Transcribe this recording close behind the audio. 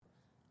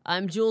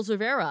I'm Jules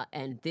Rivera,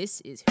 and this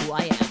is who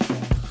I am.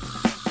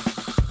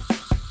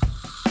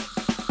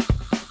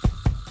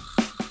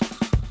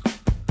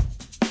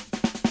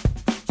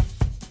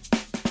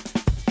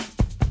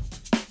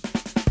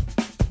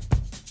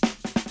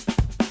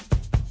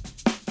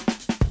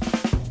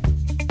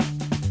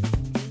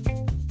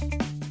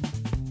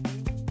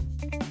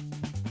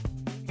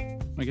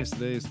 My guest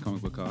today is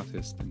comic book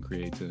artist and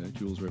creator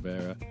Jules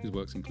Rivera, whose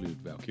works include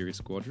Valkyrie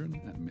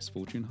Squadron and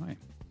Misfortune High.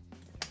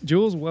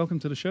 Jules, welcome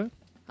to the show.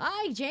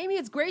 Hi, Jamie.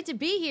 It's great to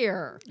be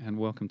here. And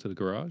welcome to the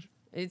garage.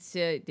 It's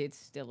a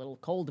little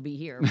cold to be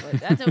here, but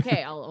that's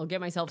okay. I'll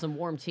get myself some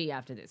warm tea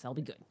after this. I'll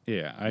be good.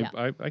 Yeah,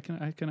 I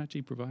can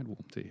actually provide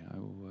warm tea. I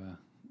will.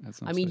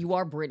 I mean, you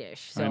are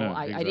British, so I know,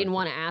 I exactly. didn't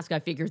want to ask. I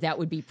figured that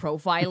would be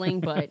profiling,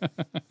 but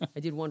I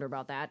did wonder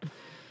about that.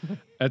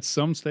 At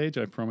some stage,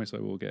 I promise I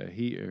will get a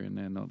heater in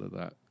there. Not that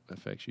that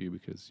affects you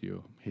because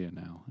you're here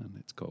now and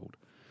it's cold.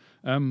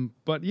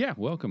 But yeah,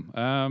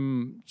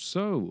 welcome.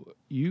 So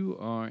you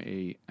are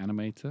a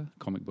animator,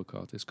 comic book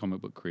artist,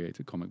 comic book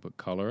creator, comic book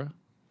colorer,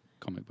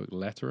 comic book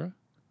letterer,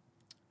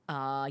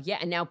 Yeah,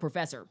 and now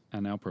professor.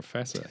 and now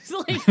professor. It's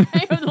like,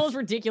 I have the most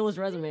ridiculous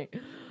resume.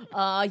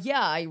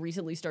 Yeah, I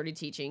recently started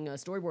teaching a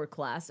storyboard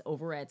class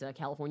over at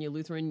California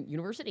Lutheran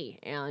University,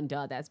 and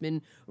that's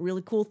been a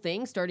really cool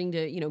thing. Starting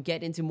to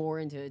get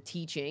into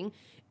teaching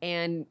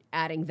and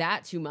adding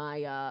that to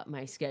my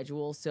my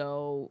schedule.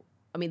 So,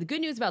 I mean, the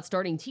good news about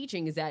starting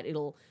teaching is that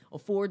it'll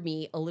afford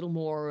me a little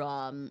more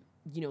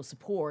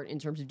support in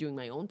terms of doing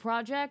my own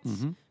projects.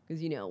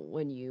 Because,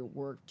 when you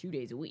work 2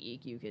 days a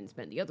week, you can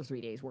spend the other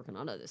 3 days working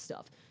on other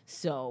stuff.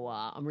 So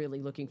I'm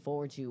really looking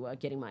forward to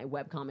getting my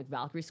webcomic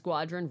Valkyrie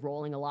Squadron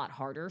rolling a lot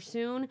harder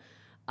soon.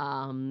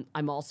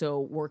 I'm also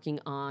working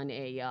on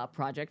a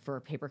project for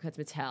Paper Cuts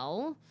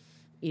Mattel.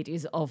 It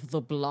is of the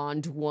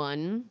blonde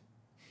one,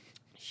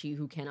 she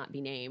who cannot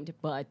be named.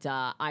 But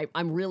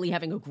I'm really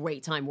having a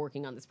great time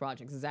working on this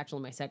project. This is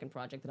actually my second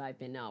project that I've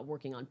been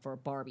working on for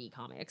Barbie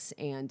Comics.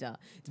 And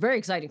it's very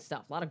exciting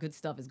stuff. A lot of good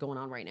stuff is going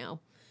on right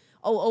now.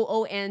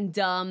 And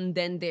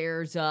then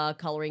there's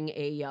coloring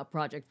a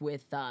project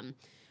with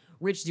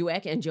Rich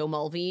Dueck and Joe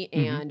Mulvey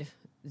and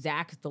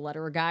Zach, the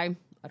letterer guy.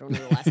 I don't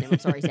know the last name. I'm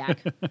sorry,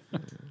 Zach.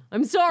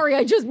 I'm sorry,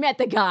 I just met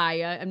the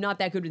guy. I'm not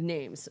that good with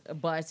names.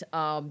 But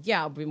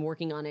yeah, I've been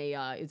working on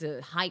it's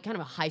a kind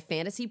of a high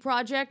fantasy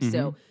project.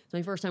 So it's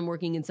my first time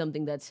working in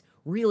something that's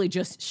really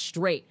just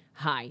straight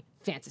high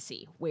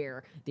fantasy,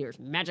 where there's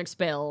magic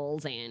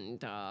spells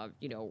and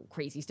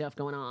crazy stuff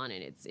going on,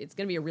 and it's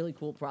gonna be a really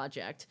cool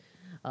project.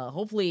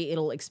 Hopefully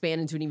it'll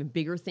expand into an even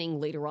bigger thing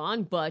later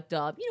on, but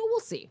we'll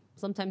see.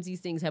 Sometimes these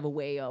things have a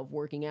way of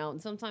working out,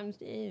 and sometimes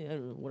I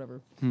don't know,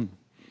 whatever.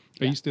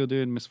 Are you still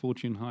doing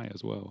Misfortune High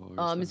as well?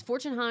 Or is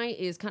Misfortune High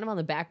is kind of on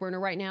the back burner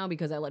right now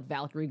because I let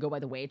Valkyrie go by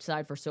the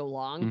wayside for so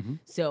long.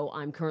 So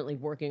I'm currently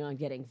working on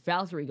getting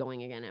Valkyrie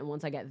going again, and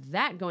once I get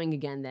that going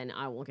again, then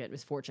I will get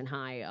Misfortune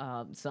High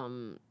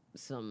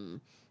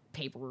some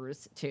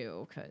papers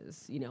too,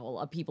 because a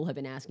lot of people have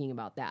been asking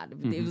about that.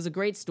 It was a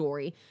great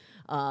story.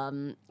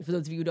 For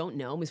those of you who don't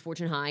know,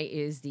 Misfortune High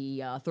is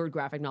the third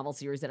graphic novel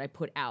series that I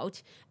put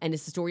out, and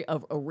it's the story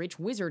of a rich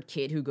wizard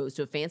kid who goes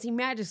to a fancy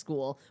magic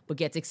school but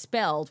gets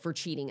expelled for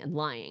cheating and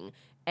lying.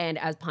 And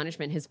as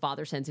punishment, his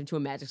father sends him to a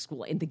magic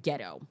school in the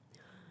ghetto.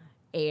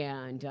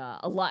 And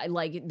a lot,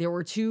 like, there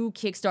were 2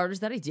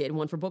 Kickstarters that I did,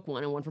 one for book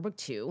 1 and one for book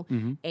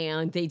 2,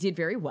 and they did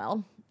very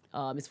well.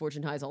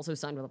 Misfortune High is also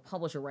signed with a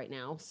publisher right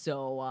now,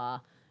 so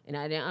and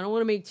I don't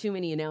want to make too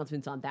many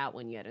announcements on that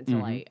one yet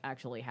until I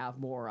actually have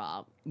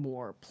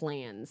more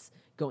plans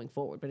going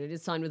forward. But it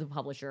is signed with a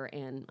publisher,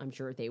 and I'm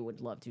sure they would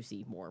love to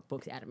see more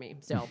books out of me.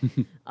 So,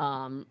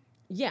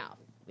 yeah.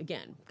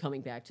 Again,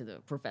 coming back to the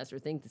professor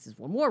thing, this is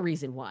one more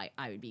reason why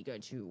I would be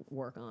good to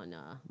work on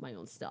my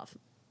own stuff.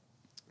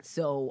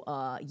 So,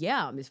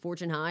 yeah,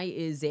 Misfortune High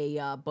is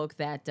a book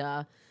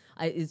that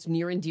is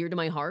near and dear to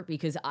my heart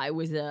because I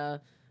was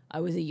a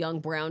young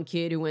brown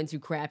kid who went to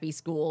crappy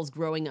schools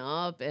growing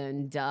up,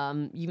 and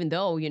even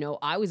though,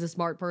 I was a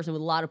smart person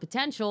with a lot of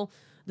potential,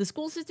 the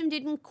school system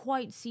didn't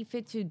quite see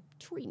fit to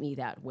treat me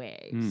that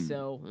way.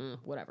 So,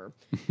 whatever.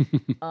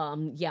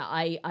 Yeah,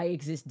 I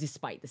exist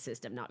despite the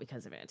system, not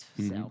because of it.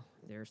 So,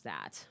 there's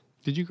that.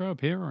 Did you grow up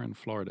here or in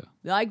Florida?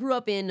 I grew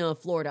up in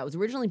Florida. I was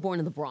originally born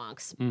in the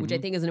Bronx, which I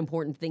think is an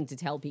important thing to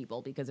tell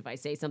people, because if I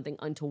say something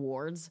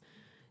untowards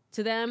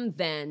to them,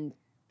 then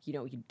you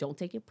don't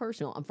take it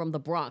personal. I'm from the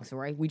Bronx, all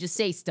right? We just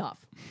say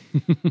stuff,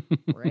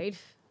 right?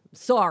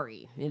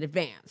 Sorry in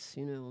advance.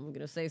 I'm going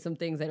to say some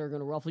things that are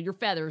going to ruffle your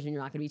feathers, and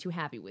you're not going to be too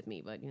happy with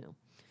me. But,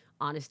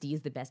 honesty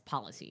is the best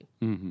policy.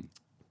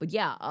 But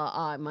yeah,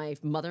 my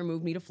mother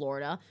moved me to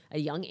Florida at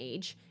a young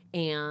age,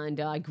 and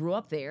I grew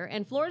up there.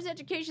 And Florida's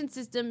education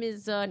system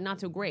is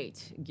not so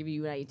great. Give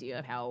you an idea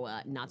of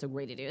how not so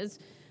great it is.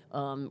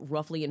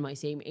 Roughly in my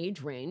same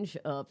age range,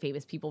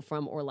 famous people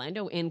from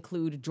Orlando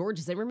include George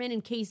Zimmerman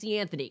and Casey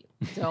Anthony.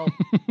 So,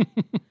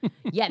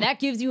 yeah, that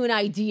gives you an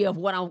idea of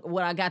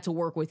what I got to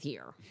work with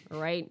here. All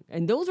right.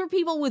 And those are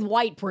people with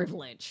white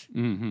privilege.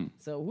 Mm-hmm.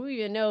 So who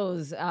even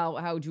knows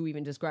how to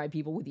even describe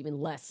people with even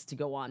less to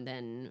go on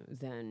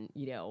than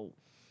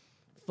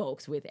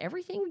folks with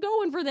everything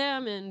going for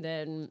them, and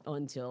then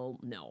until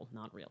no,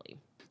 not really.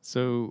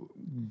 So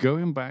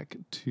going back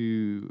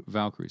to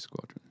Valkyrie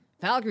Squadron.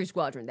 Valkyrie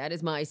Squadron, that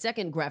is my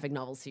second graphic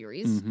novel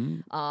series.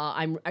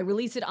 I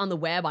released it on the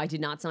web. I did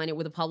not sign it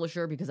with a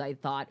publisher because I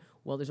thought,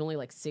 well, there's only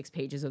like 6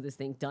 pages of this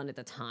thing done at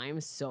the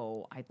time.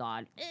 So I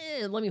thought,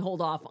 let me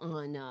hold off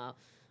on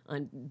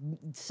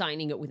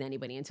signing it with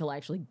anybody until I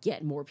actually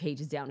get more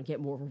pages down and get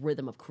more of a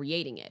rhythm of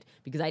creating it,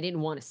 because I didn't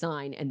want to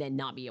sign and then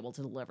not be able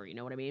to deliver. You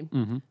know what I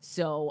mean?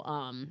 So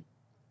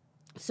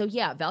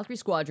yeah, Valkyrie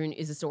Squadron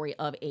is a story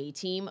of a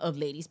team of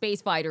lady space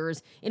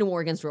fighters in a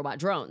war against robot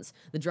drones.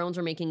 The drones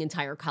are making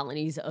entire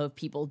colonies of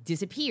people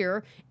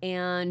disappear,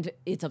 and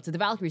it's up to the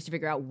Valkyries to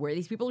figure out where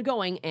these people are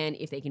going and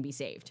if they can be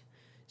saved.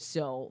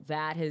 So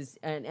that has,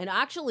 and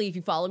actually, if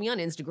you follow me on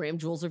Instagram,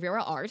 Jules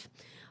Rivera Art,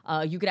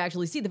 you could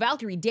actually see the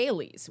Valkyrie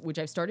dailies, which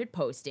I've started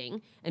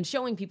posting and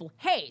showing people,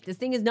 hey, this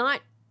thing is not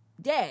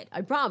dead.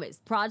 I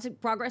promise.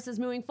 Progress is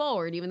moving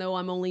forward, even though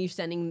I'm only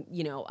sending,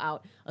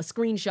 out a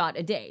screenshot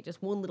a day,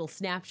 just one little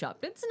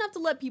snapshot. But it's enough to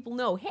let people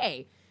know,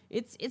 hey,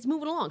 it's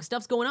moving along.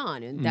 Stuff's going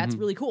on, and that's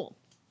really cool.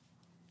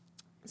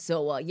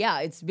 So,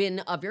 it's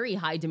been a very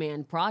high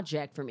demand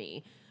project for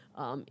me.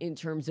 In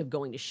terms of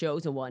going to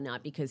shows and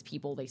whatnot, because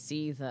people, they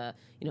see the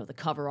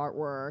cover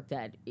artwork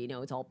that,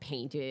 it's all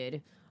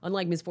painted.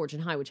 Unlike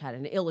Misfortune High, which had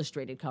an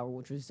illustrated cover,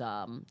 which was,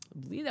 I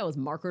believe that was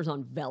markers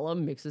on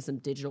vellum mixed with some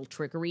digital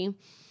trickery.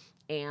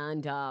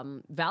 And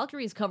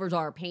Valkyrie's covers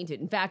are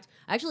painted. In fact,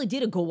 I actually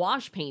did a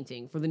gouache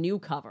painting for the new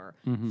cover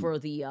for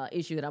the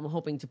issue that I'm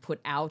hoping to put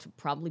out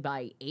probably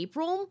by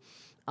April,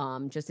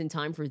 just in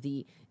time for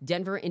the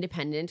Denver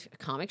Independent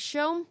Comics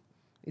Show.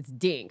 It's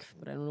DINK,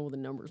 but I don't know what the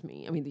numbers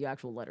mean. I mean, the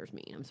actual letters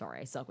mean. I'm sorry,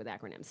 I suck with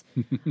acronyms.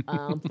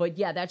 But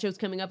yeah, that show's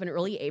coming up in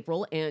early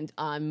April, and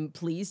I'm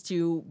pleased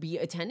to be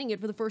attending it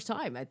for the first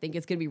time. I think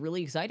it's going to be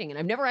really exciting, and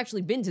I've never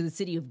actually been to the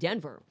city of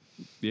Denver.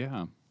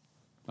 Yeah.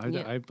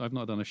 I've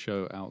not done a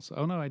show outside.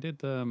 Oh, no, I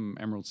did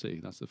Emerald City.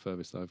 That's the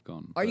furthest I've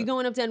gone. Are you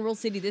going up to Emerald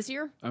City this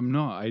year? I'm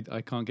not. I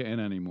can't get in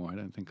anymore. I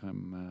don't think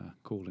I'm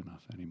cool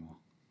enough anymore.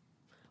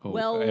 Or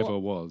Well, ever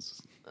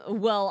was.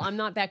 Well, I'm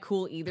not that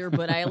cool either,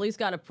 but I at least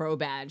got a pro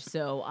badge,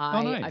 so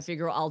nice. I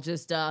figure I'll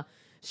just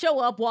show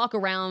up, walk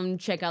around,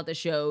 check out the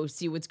show,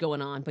 see what's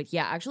going on. But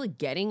yeah, actually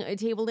getting a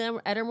table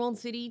at Emerald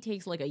City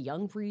takes like a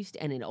young priest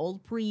and an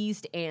old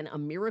priest and a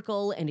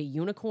miracle and a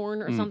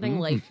unicorn or something.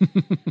 Like,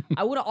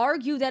 I would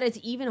argue that it's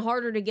even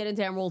harder to get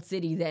into Emerald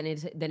City than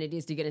it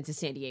is to get into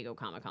San Diego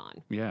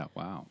Comic-Con. Yeah,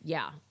 wow.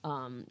 Yeah,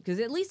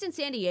 because at least in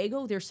San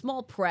Diego, their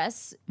small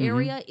press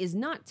area is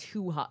not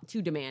too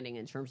demanding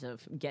in terms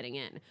of getting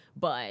in.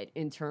 But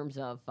in terms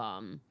of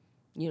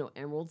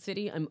Emerald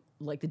City, I'm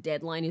like, the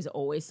deadline is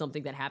always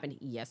something that happened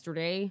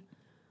yesterday.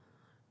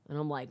 And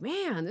I'm like,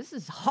 man, this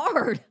is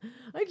hard.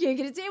 I can't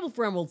get a table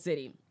for Emerald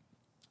City.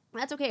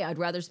 That's okay. I'd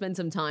rather spend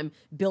some time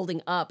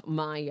building up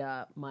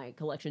my my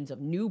collections of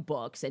new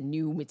books and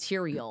new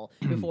material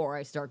before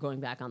I start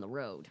going back on the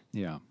road.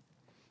 Yeah.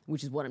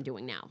 Which is what I'm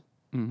doing now.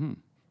 Mm-hmm.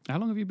 How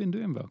long have you been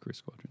doing Valkyrie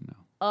Squadron now?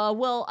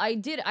 Well,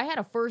 I had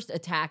a first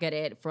attack at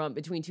it from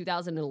between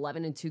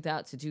 2011 and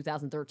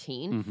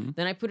 2013.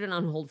 Then I put it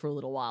on hold for a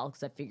little while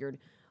because I figured,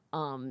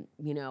 a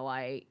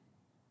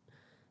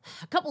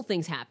couple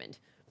things happened.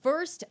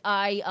 First,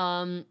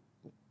 I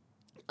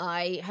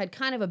had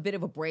kind of a bit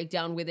of a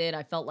breakdown with it.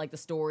 I felt like the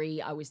story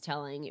I was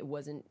telling, it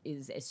wasn't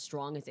as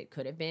strong as it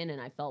could have been,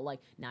 and I felt like,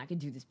 I could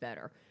do this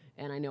better.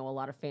 And I know a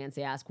lot of fans,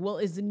 they ask, well,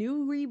 is the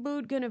new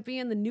reboot going to be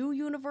in the new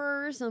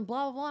universe? And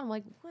blah, blah, blah. I'm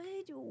like,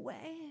 wait.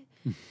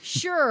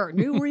 Sure,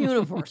 new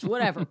universe,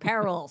 whatever,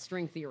 parallel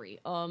string theory.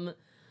 The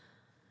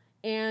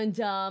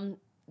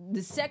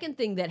second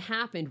thing that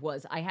happened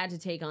was I had to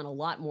take on a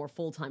lot more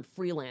full-time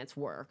freelance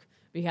work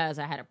because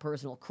I had a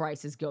personal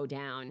crisis go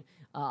down.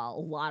 A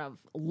lot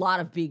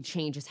of big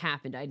changes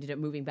happened. I ended up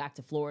moving back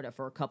to Florida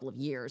for a couple of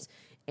years.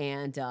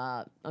 And,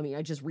 I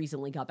just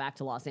recently got back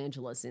to Los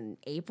Angeles in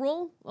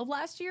April of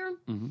last year.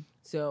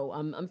 So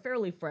I'm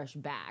fairly fresh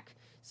back.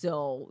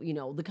 So,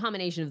 the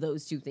combination of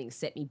those two things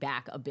set me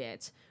back a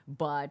bit.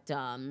 But,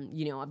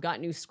 I've got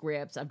new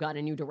scripts. I've got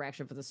a new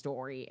direction for the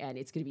story. And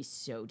it's going to be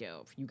so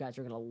dope. You guys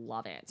are going to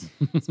love it.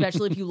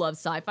 Especially if you love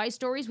sci-fi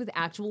stories with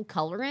actual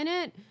color in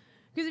it.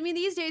 Because,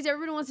 these days,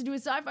 everyone wants to do a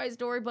sci-fi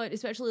story. But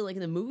especially, like,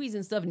 in the movies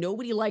and stuff,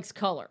 nobody likes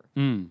color.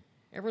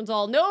 Everyone's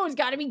all, no, it's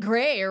got to be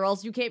gray or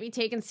else you can't be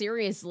taken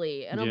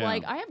seriously. And I'm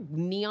like, I have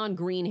neon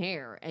green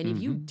hair. And if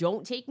you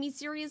don't take me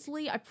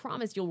seriously, I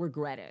promise you'll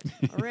regret it.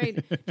 All right?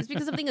 Just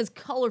because something is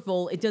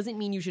colorful, it doesn't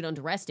mean you should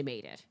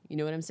underestimate it. You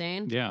know what I'm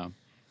saying? Yeah.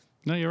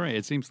 No, you're right.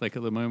 It seems like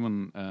at the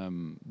moment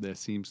there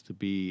seems to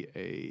be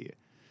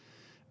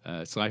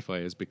sci-fi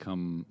has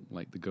become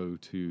like the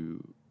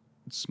go-to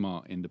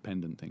smart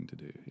independent thing to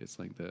do. It's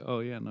like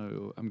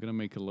I'm gonna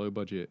make a low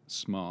budget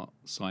smart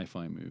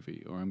sci-fi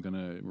movie, or I'm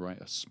gonna write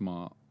a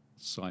smart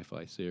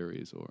sci-fi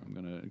series, or I'm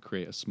gonna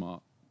create a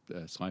smart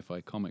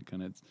sci-fi comic,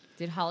 and it's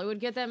Did Hollywood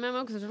get that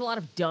memo? Because there's a lot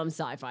of dumb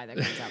sci-fi that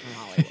comes out from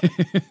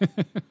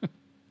Hollywood.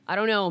 I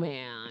don't know,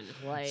 man.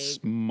 Like,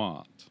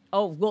 smart.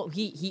 oh well,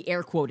 he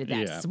air quoted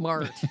that. Yeah.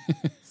 Smart,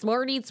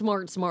 smart eat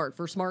smart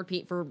for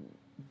for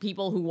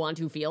people who want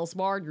to feel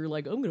smart. You're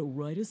like, I'm gonna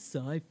write a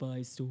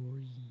sci-fi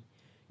story.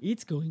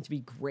 It's going to be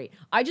great.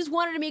 I just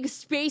wanted to make a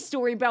space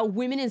story about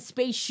women in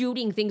space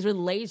shooting things with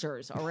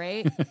lasers. All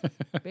right,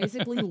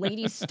 basically,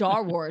 Lady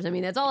Star Wars. I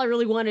mean, that's all I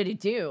really wanted to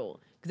do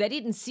because I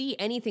didn't see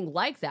anything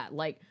like that.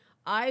 Like,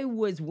 I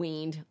was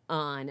weaned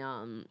on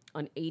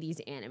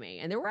 80s anime,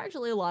 and there were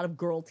actually a lot of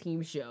girl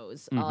team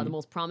shows, the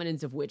most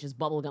prominent of which is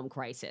Bubblegum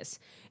Crisis.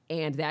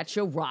 And that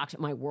show rocked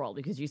my world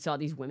because you saw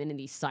these women in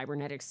these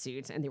cybernetic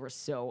suits, and they were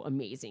so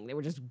amazing. They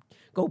would just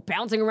go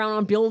bouncing around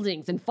on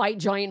buildings and fight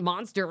giant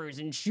monsters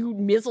and shoot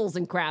missiles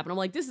and crap. And I'm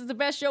like, this is the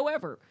best show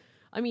ever.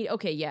 I mean,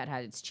 okay, yeah, it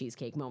had its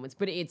cheesecake moments,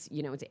 but it's,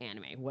 you know, it's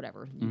anime,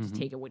 whatever. You just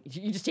take it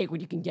you just take what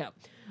you can get.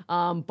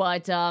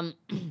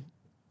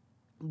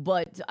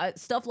 But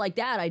stuff like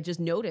that, I just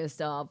noticed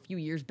a few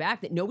years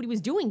back that nobody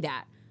was doing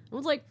that. I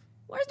was like,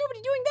 why is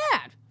nobody doing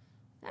that?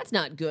 That's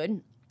not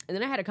good. And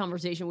then I had a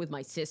conversation with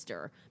my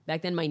sister.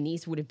 Back then, my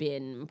niece would have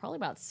been probably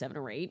about 7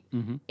 or 8.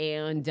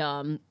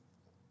 And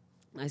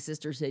my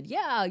sister said,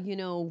 yeah, you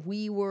know,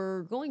 we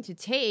were going to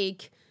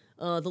take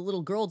the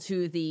little girl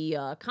to the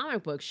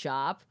comic book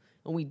shop.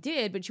 And we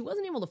did, but she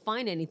wasn't able to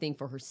find anything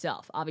for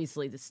herself.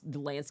 Obviously, the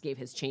landscape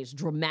has changed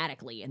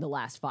dramatically in the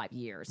last 5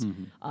 years,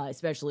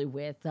 especially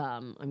with, I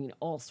mean,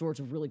 all sorts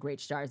of really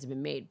great stars have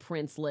been made.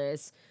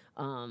 Princeless,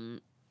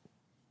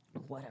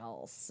 what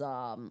else?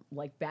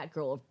 Like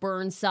Batgirl of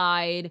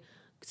Burnside,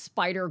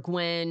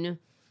 Spider-Gwen.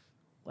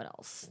 What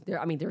else?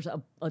 There's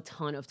a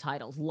ton of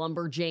titles.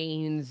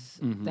 Lumberjanes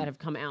that have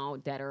come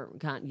out that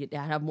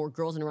have more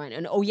girls in the run.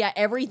 And oh yeah,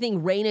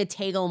 everything Raina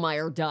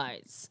Tegelmeier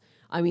does.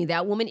 I mean,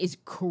 that woman is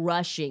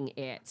crushing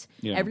it.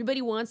 Yeah.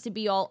 Everybody wants to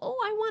be all, oh,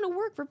 I want to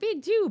work for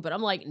Big Two. But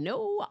I'm like,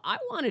 no, I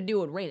want to do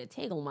what Raina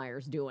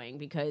Tegelmeier's doing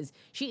because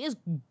she is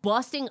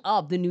busting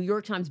up the New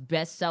York Times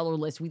bestseller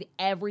list with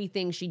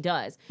everything she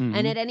does.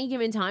 And at any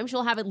given time,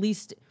 she'll have at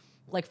least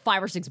like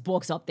 5 or 6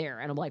 books up there.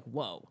 And I'm like,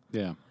 whoa.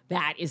 Yeah.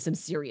 That is some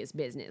serious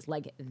business.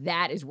 Like,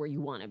 that is where you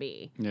want to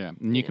be. Yeah,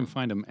 and you can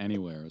find them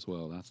anywhere as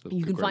well. That's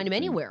you can find them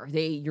anywhere.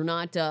 You're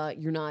not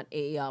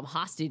a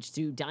hostage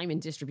to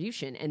Diamond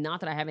distribution, and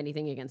not that I have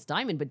anything against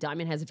Diamond, but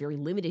Diamond has a very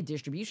limited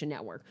distribution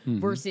network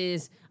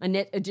versus a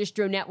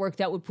distro network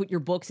that would put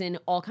your books in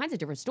all kinds of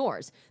different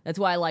stores. That's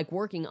why I like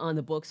working on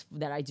the books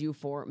that I do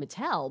for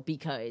Mattel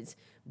because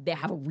they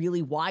have a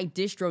really wide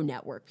distro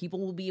network.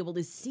 People will be able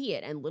to see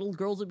it, and little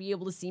girls will be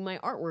able to see my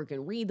artwork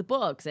and read the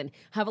books and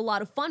have a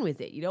lot of fun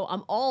with it. You know,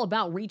 I'm all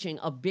about reaching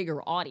a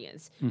bigger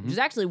audience, which is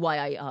actually why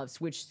I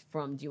switched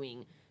from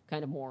doing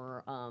kind of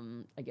more,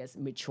 I guess,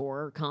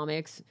 mature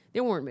comics.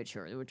 They weren't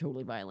mature. They were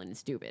totally violent and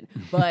stupid.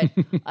 But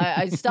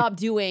I stopped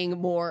doing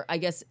more, I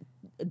guess,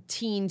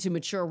 teen to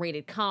mature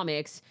rated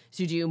comics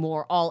to do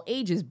more all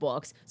ages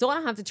books. So I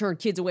don't have to turn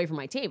kids away from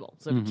my table.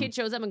 So if a kid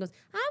shows up and goes,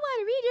 I want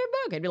to read your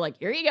book, I'd be like,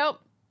 here you go.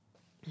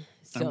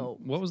 So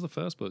what was the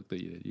first book that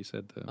you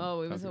said? It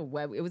was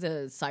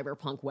a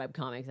cyberpunk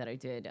webcomic that I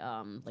did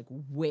like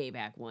way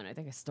back when. I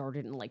think I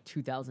started in like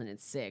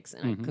 2006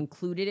 and I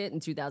concluded it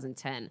in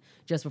 2010,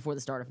 just before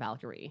the start of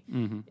Valkyrie.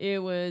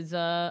 It was,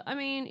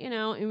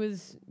 it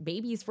was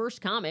baby's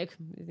first comic.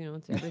 You know,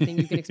 it's everything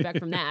you can expect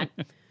from that.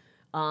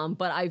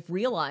 But I've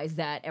realized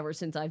that ever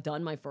since I've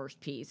done my first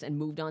piece and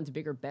moved on to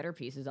bigger, better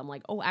pieces, I'm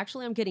like, oh,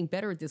 actually, I'm getting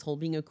better at this whole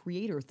being a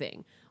creator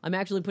thing. I'm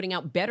actually putting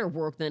out better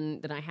work than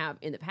I have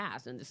in the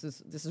past, and this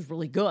is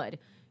really good.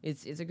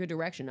 It's a good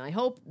direction. I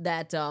hope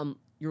that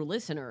your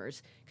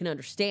listeners can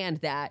understand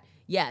that,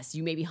 yes,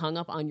 you may be hung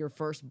up on your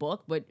first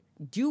book, but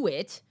do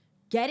it,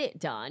 get it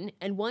done,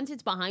 and once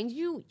it's behind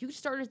you, you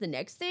start at the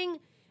next thing.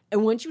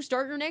 And once you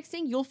start your next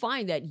thing, you'll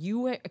find that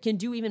you can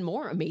do even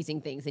more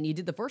amazing things than you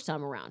did the first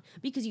time around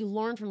because you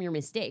learn from your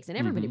mistakes. And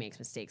everybody makes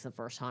mistakes the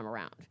first time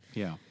around.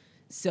 Yeah.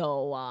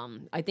 So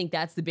I think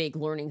that's the big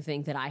learning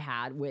thing that I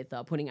had with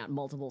putting out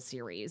multiple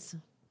series.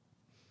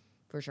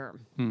 For sure.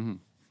 Do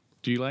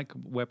you like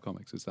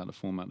webcomics? Is that a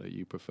format that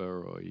you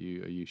prefer, or are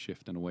you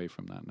shifting away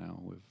from that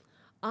now?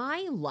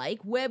 I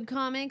like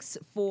webcomics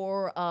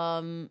for,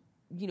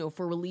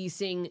 for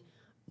releasing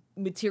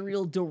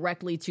material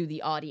directly to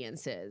the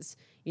audiences.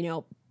 You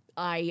know,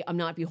 I'm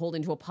not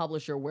beholden to a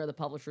publisher where the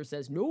publisher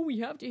says, no,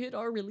 we have to hit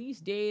our release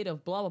date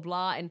of blah, blah,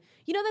 blah. And,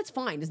 you know, that's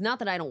fine. It's not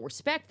that I don't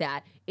respect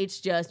that. It's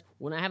just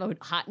when I have a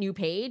hot new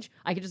page,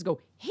 I can just go,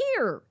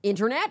 here,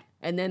 internet.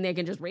 And then they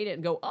can just rate it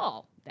and go,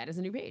 oh, that is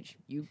a new page.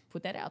 You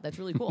put that out. That's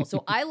really cool.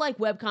 So I like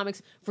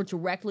webcomics for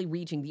directly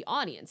reaching the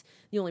audience.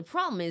 The only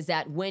problem is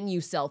that when you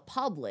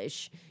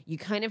self-publish, you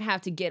kind of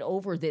have to get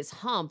over this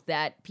hump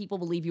that people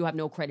believe you have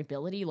no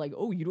credibility. Like,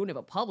 oh, you don't have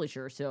a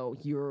publisher, so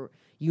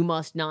you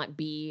must not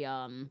be,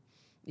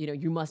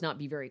 you must not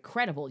be very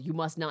credible. You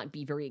must not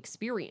be very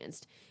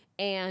experienced.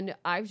 And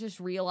I've just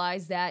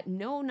realized that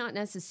no, not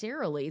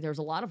necessarily. There's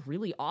a lot of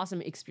really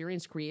awesome,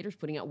 experienced creators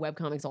putting out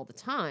webcomics all the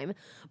time,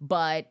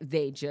 but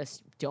they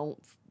just don't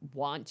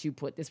want to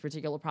put this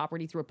particular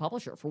property through a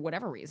publisher for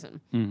whatever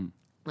reason.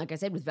 Like I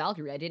said with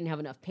Valkyrie, I didn't have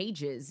enough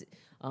pages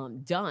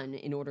done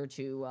in order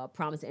to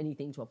promise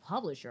anything to a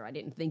publisher. I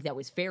didn't think that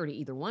was fair to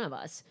either one of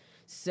us.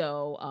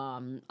 So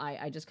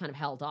I just kind of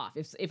held off.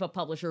 If a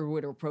publisher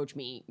would approach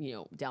me,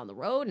 down the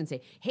road and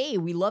say, hey,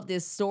 we love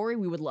this story,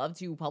 we would love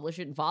to publish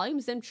it in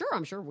volumes, then sure,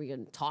 I'm sure we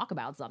can talk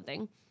about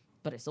something.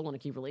 But I still want to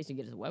keep releasing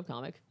it as a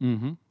webcomic.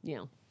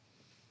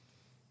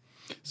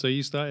 So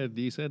you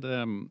said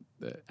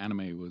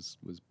anime was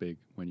big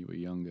when you were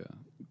younger.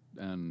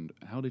 And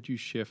how did you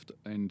shift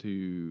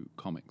into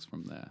comics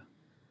from there?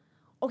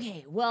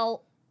 Okay,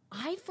 well,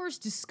 I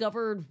first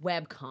discovered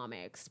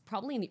webcomics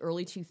probably in the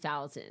early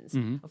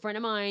 2000s. A friend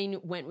of mine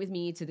went with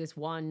me to this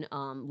one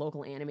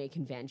local anime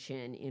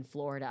convention in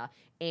Florida,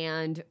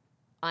 and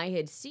I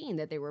had seen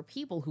that there were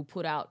people who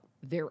put out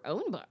their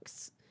own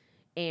books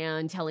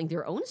and telling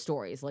their own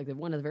stories. Like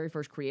one of the very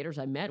first creators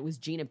I met was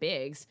Gina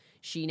Biggs.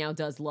 She now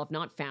does Love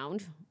Not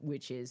Found,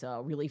 which is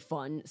a really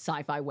fun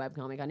sci-fi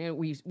webcomic. I know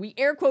we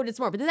air quoted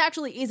smart, but this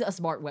actually is a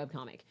smart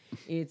webcomic.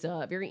 It's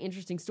a very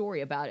interesting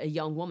story about a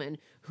young woman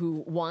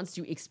who wants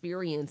to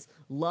experience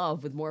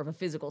love with more of a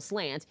physical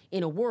slant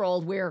in a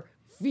world where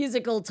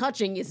physical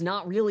touching is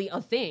not really a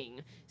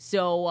thing.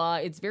 So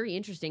it's very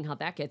interesting how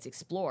that gets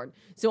explored.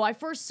 So I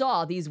first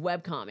saw these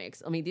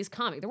webcomics. I mean, these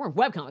comics, they weren't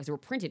webcomics, they were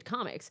printed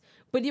comics,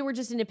 but they were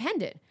just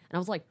independent. And I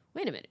was like,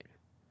 wait a minute.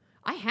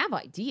 I have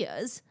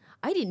ideas.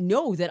 I didn't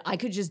know that I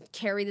could just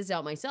carry this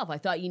out myself. I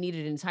thought you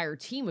needed an entire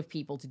team of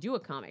people to do a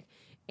comic.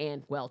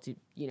 And, well, to,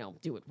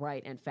 do it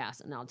right and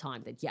fast and on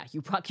time, that, yeah,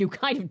 you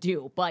kind of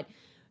do. But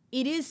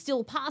it is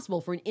still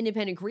possible for an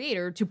independent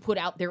creator to put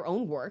out their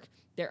own work,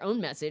 their own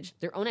message,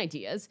 their own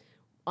ideas,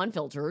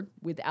 unfiltered,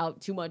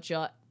 without too much,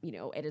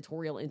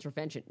 editorial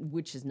intervention,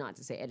 which is not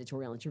to say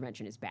editorial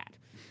intervention is bad.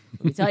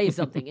 Let me tell you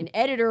something. An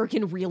editor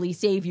can really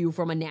save you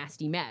from a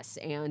nasty mess.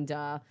 And,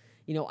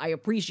 I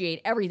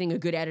appreciate everything a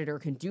good editor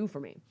can do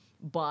for me.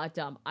 But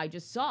I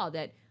just saw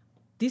that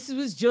this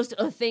was just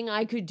a thing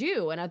I could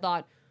do. And I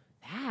thought,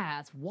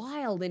 that's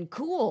wild and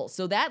cool.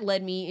 So that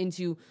led me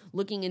into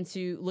looking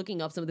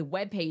up some of the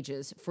web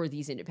pages for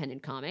these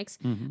independent comics.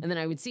 And then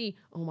I would see,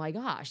 oh my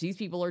gosh, these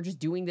people are just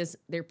doing this.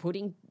 They're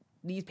putting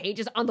these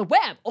pages on the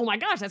web. Oh my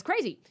gosh, that's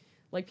crazy.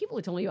 Like, people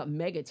are telling me about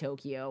Mega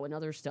Tokyo and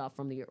other stuff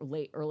from the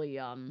early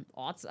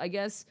aughts, I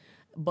guess.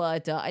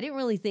 But I didn't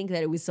really think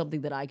that it was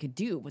something that I could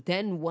do. But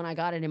then when I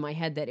got it in my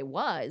head that it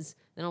was,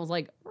 then I was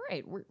like, all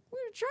right, we're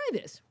going to try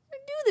this. We're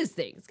going to do this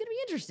thing. It's going to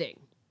be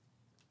interesting.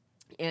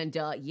 And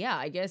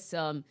I guess,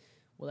 that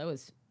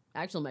was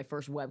actually my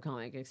first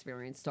webcomic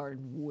experience. Started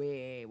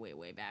way, way,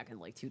 way back in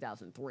like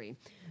 2003.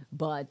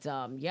 But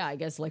I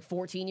guess like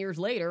 14 years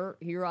later,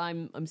 here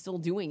I'm still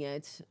doing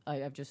it.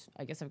 I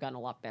guess I've gotten a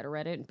lot better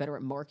at it and better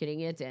at marketing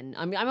it. And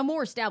I'm a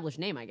more established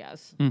name, I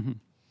guess.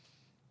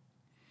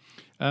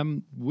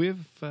 On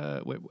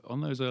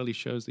those early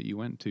shows that you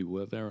went to,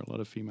 were there a lot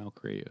of female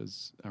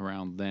creators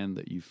around then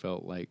that you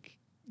felt like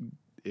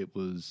it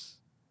was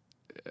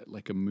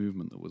like a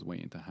movement that was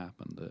waiting to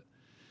happen,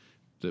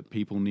 that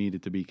people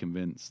needed to be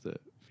convinced that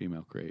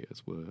female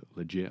creators were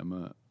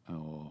legitimate?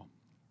 Or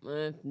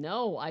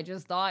no, I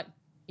just thought,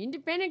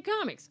 independent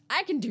comics,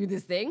 I can do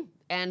this thing,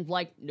 and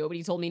like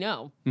nobody told me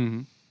no.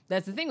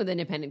 That's the thing with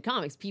independent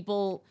comics.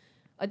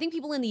 I think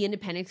people in the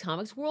independent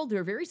comics world,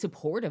 they're very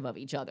supportive of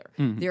each other.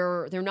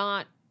 They're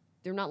not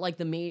like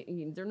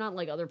they're not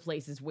like other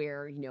places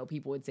where,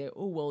 people would say,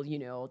 oh,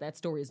 well, that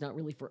story is not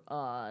really for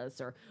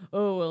us, or,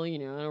 oh, well, I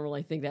don't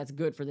really think that's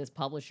good for this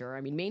publisher.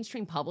 I mean,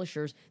 mainstream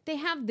publishers, they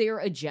have their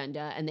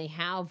agenda and they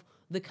have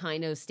the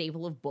kind of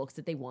staple of books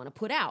that they want to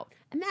put out.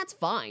 And that's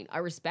fine. I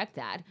respect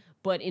that.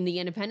 But in the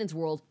independence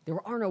world, there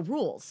are no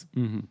rules.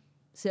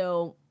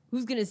 So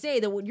who's going to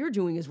say that what you're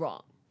doing is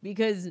wrong?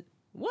 Because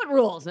what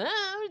rules?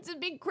 It's a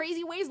big,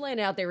 crazy wasteland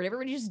out there and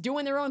everybody's just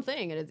doing their own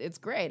thing. And it's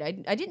great. I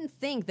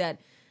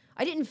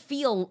didn't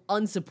feel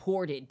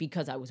unsupported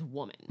because I was a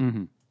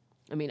woman.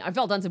 I mean, I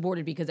felt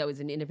unsupported because I was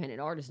an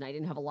independent artist and I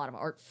didn't have a lot of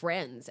art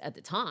friends at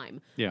the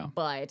time. Yeah.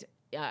 But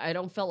I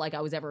don't feel like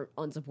I was ever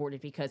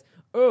unsupported because,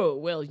 oh,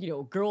 well,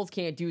 girls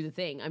can't do the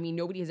thing. I mean,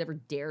 nobody has ever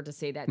dared to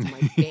say that to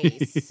my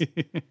face.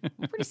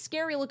 I'm a pretty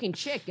scary looking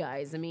chick,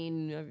 guys. I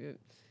mean,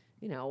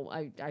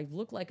 I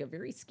look like a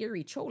very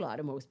scary chola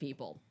to most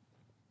people.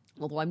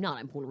 Although I'm not,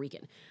 I'm Puerto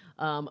Rican.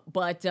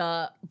 But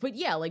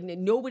yeah, like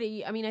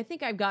nobody, I mean, I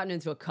think I've gotten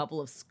into a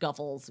couple of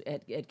scuffles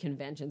at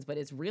conventions, but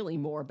it's really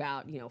more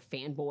about,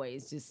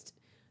 fanboys just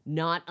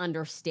not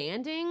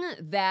understanding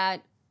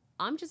that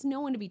I'm just no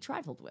one to be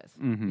trifled with.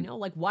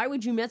 Like, why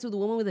would you mess with a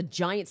woman with a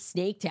giant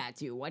snake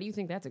tattoo? Why do you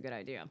think that's a good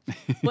idea?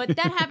 But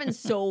that happens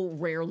so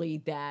rarely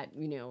that,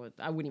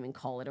 I wouldn't even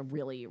call it a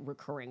really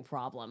recurring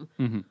problem.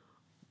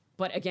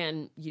 But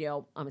again,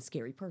 I'm a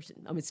scary person.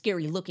 I'm a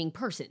scary looking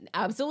person.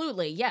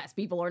 Absolutely. Yes.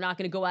 People are not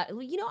going to go out.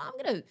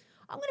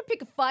 I'm I'm gonna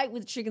pick a fight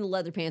with the chick in the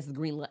leather pants and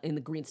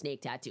the green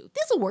snake tattoo.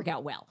 This will work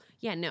out well.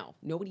 Yeah, no,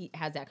 nobody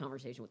has that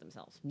conversation with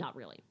themselves. Not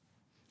really.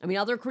 I mean,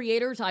 other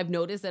creators, I've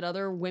noticed that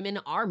other women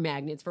are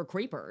magnets for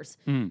creepers.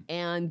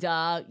 And,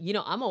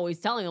 I'm always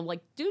telling them,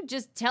 like, dude,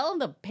 just tell them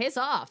to piss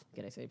off.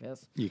 Can I say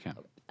piss? You can.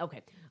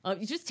 Okay.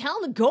 You just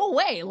tell them to go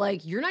away.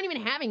 Like, you're not even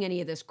having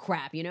any of this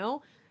crap, you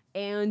know?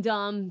 And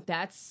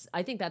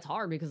I think that's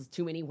hard because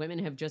too many women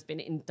have just been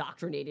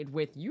indoctrinated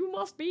with, you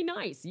must be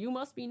nice. You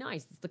must be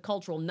nice. It's the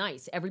cultural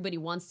nice. Everybody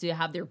wants to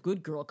have their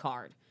good girl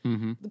card.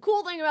 The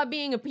cool thing about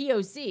being a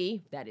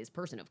POC, that is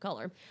person of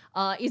color,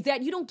 is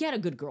that you don't get a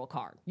good girl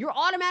card. You're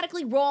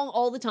automatically wrong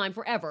all the time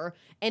forever.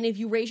 And if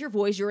you raise your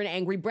voice, you're an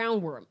angry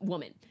brown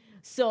woman.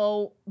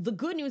 So the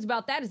good news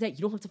about that is that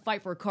you don't have to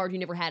fight for a card you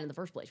never had in the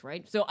first place,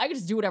 right? So I can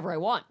just do whatever I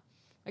want.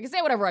 I can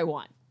say whatever I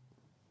want.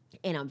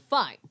 And I'm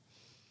fine.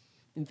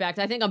 In fact,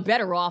 I think I'm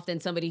better off than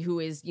somebody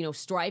who is,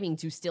 striving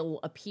to still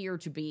appear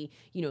to be,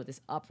 this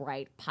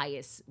upright,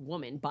 pious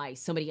woman by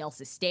somebody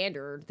else's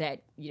standard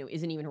that,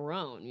 isn't even her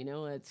own.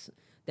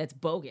 That's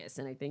bogus.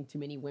 And I think too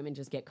many women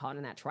just get caught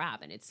in that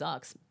trap, and it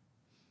sucks.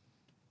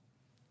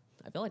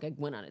 I feel like I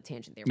went on a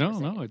tangent there.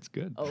 No, it's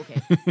good. Oh,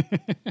 okay.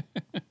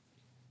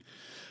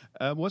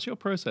 What's your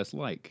process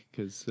like?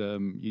 Because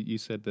you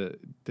said that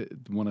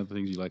one of the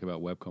things you like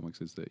about webcomics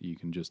is that you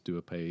can just do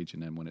a page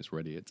and then when it's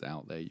ready, it's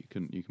out there.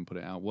 You can put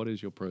it out. What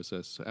is your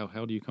process?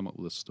 How do you come up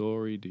with a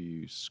story? Do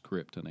you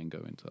script and then go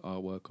into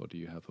artwork, or do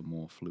you have a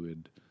more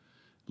fluid,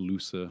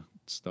 looser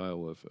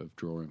style of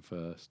drawing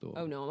first? Or?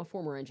 Oh no, I'm a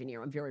former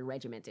engineer. I'm very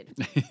regimented.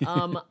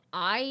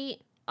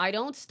 I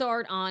don't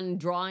start on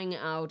drawing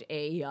out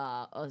a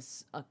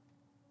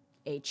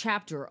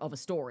chapter of a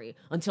story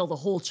until the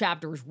whole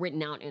chapter is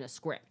written out in a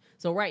script.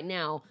 So right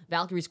now,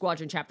 Valkyrie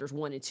Squadron chapters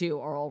 1 and 2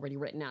 are already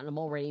written out, and I'm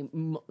already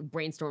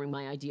brainstorming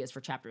my ideas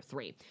for chapter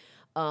 3.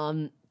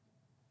 Once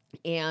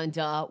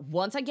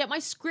I get my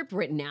script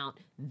written out,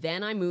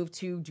 then I move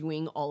to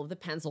doing all of the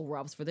pencil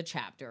rubs for the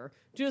chapter.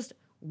 Just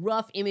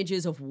rough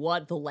images of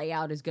what the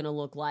layout is going to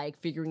look like,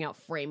 figuring out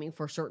framing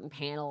for certain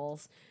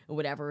panels or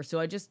whatever. So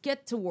I just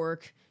get to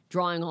work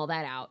drawing all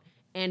that out.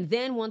 And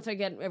then once I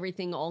get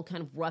everything all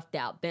kind of roughed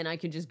out, then I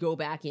can just go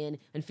back in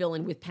and fill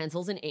in with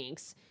pencils and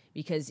inks.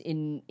 Because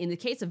in the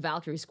case of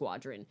Valkyrie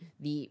Squadron,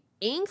 the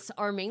inks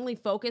are mainly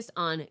focused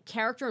on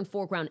character and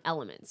foreground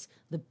elements.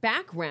 The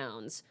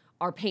backgrounds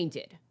are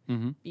painted.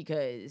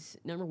 Because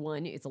number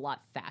one, it's a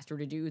lot faster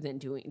to do than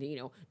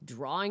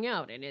drawing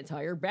out an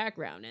entire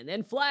background and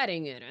then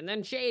flatting it and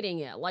then shading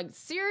it. Like,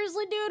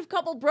 seriously, dude, a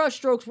couple brush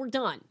strokes, we're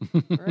done.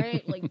 All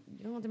right? Like,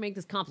 you don't have to make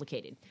this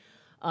complicated.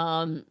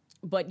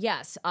 But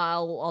yes,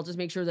 I'll just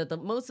make sure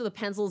that most of the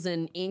pencils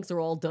and inks are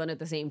all done at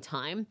the same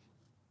time.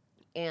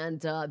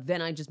 And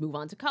then I just move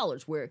on to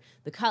colors, where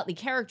the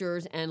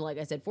characters and, like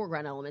I said,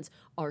 foreground elements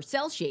are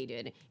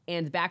cel-shaded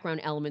and the background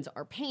elements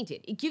are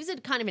painted. It gives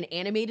it kind of an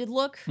animated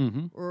look,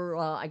 or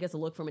I guess a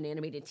look from an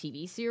animated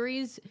TV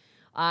series.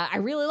 I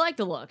really like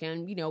the look,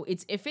 and,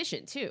 it's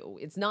efficient, too.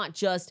 It's not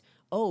just,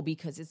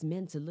 because it's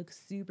meant to look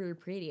super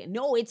pretty.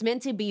 No, it's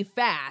meant to be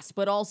fast,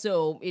 but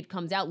also it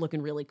comes out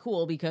looking really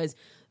cool because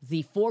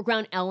the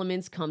foreground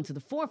elements come to the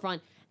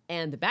forefront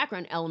and the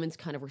background elements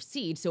kind of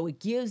recede, so it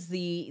gives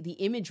the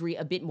imagery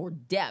a bit more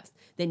depth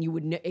than you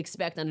would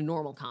expect on a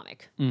normal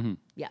comic.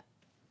 Yeah.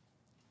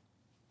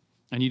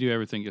 And you do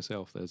everything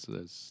yourself.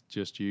 There's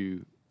just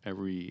you.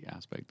 Every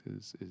aspect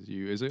is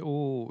you. Is it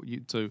all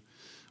you? So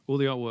all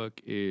the artwork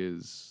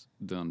is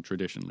done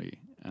traditionally,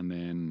 and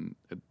then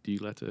do you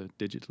letter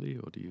digitally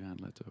or do you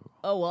hand letter?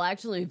 Oh, well,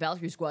 actually,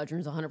 Valkyrie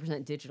Squadron is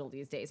 100% digital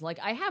these days. Like,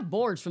 I have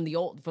boards from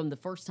the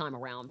first time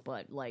around,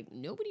 but, like,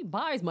 nobody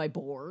buys my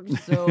board,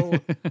 so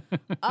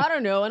I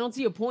don't know. I don't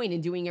see a point in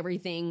doing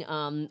everything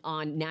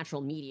on natural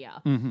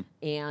media.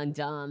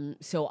 And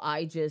so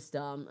I just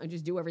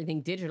do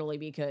everything digitally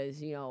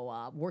because,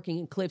 working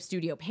in Clip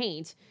Studio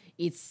Paint,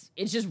 it's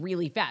just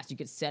really fast. You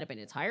can set up an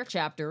entire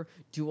chapter,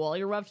 do all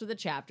your rubs for the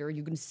chapter.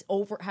 You can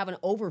have an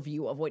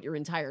overview of what your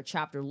entire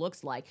chapter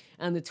looks like,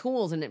 and the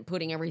tools and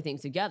putting everything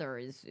together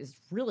is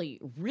really,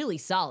 really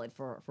solid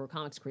for a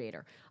comics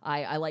creator.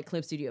 I like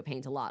Clip Studio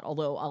Paint a lot,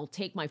 although I'll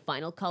take my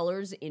final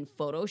colors in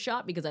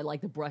Photoshop because I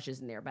like the brushes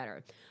in there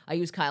better. I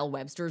use Kyle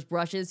Webster's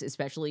brushes,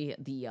 especially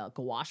the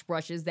gouache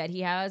brushes that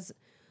he has.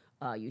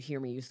 You hear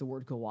me use the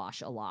word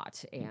gouache a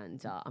lot,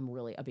 and I'm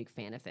really a big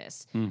fan of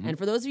this. And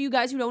for those of you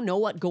guys who don't know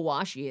what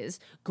gouache is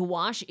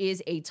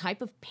a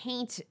type of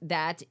paint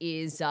that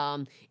is,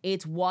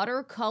 it's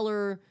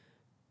watercolor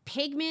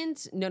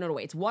pigment.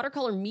 It's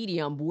watercolor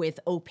medium with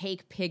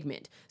opaque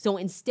pigment. So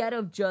instead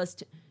of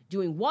just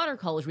doing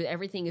watercolors where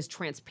everything is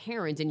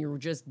transparent and you're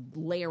just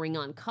layering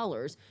on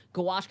colors,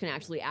 gouache can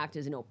actually act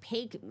as an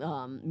opaque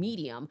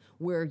medium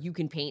where you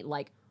can paint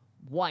like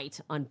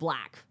white on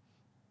black.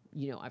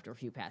 After a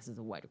few passes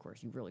of white, of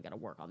course, you really got to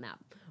work on that.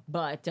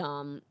 But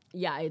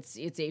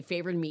it's a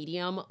favorite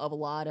medium of a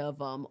lot of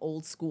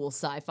old school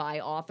sci-fi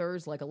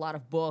authors, like a lot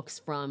of books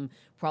from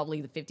probably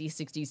the 50s,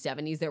 60s,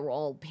 70s that were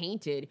all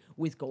painted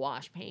with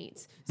gouache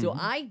paints. So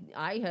I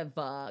have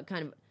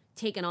kind of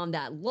taken on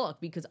that look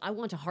because I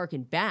want to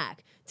harken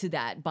back to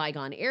that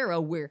bygone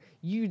era where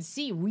you'd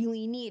see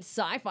really neat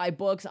sci-fi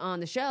books on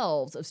the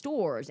shelves of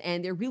stores,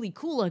 and they're really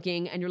cool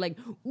looking, and you're like,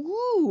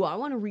 ooh, I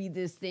want to read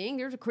this thing.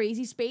 There's a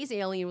crazy space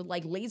alien with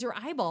like laser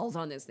eyeballs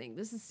on this thing.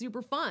 This is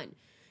super fun.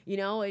 You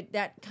know,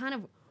 that kind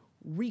of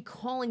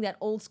recalling that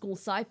old school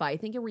sci-fi, I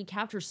think it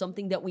recaptures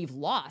something that we've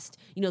lost.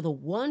 You know, the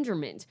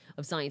wonderment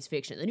of science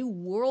fiction, the new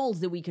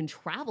worlds that we can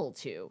travel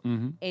to,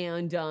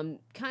 and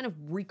kind of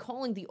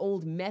recalling the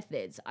old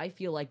methods, I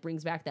feel like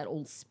brings back that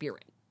old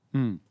spirit,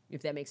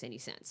 if that makes any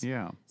sense.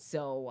 Yeah.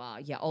 So,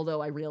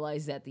 although I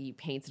realized that the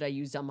paints that I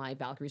used on my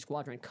Valkyrie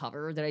Squadron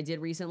cover that I did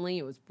recently,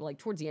 it was like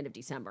towards the end of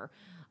December,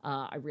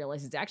 I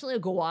realized it's actually a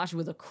gouache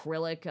with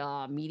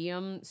acrylic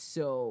medium,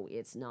 so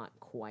it's not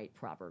quite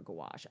proper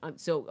gouache.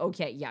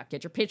 Okay,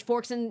 get your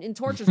pitchforks and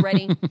torches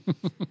ready.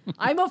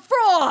 I'm a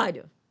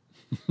fraud!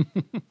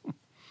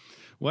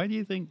 Why do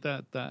you think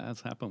that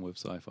has happened with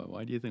sci-fi?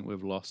 Why do you think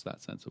we've lost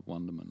that sense of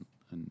wonderment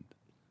and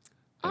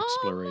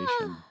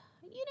exploration?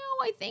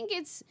 I think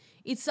it's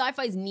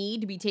sci-fi's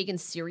need to be taken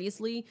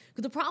seriously.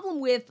 Because the problem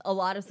with a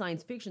lot of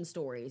science fiction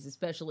stories,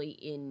 especially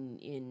in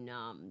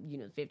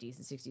the 50s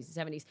and 60s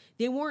and 70s,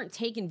 they weren't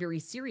taken very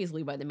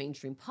seriously by the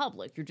mainstream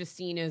public. You're just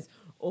seen as,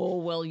 oh,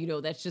 well,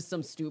 that's just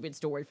some stupid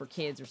story for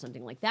kids or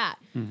something like that.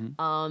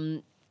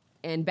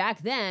 And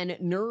back then,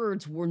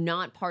 nerds were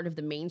not part of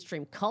the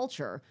mainstream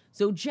culture.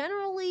 So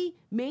generally,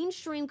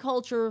 mainstream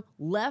culture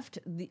left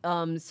the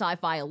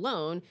sci-fi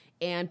alone,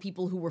 and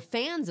people who were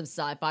fans of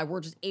sci-fi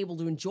were just able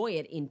to enjoy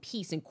it in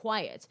peace and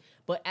quiet.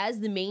 But as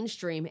the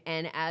mainstream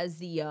and as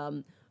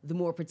the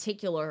more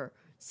particular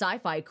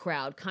sci-fi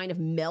crowd kind of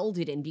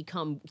melded and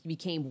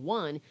became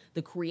one,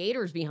 the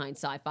creators behind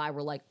sci-fi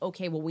were like,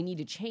 okay, well, we need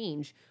to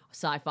change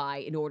sci-fi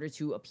in order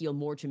to appeal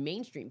more to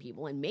mainstream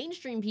people. And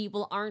mainstream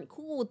people aren't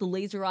cool with the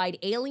laser-eyed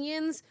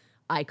aliens.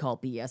 I call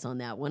BS on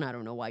that one. I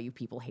don't know why you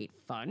people hate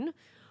fun.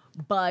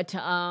 But,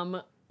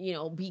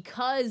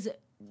 because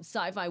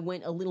sci-fi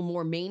went a little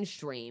more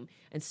mainstream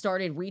and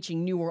started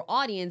reaching newer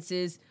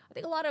audiences,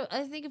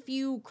 I think a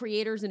few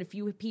creators and a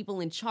few people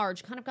in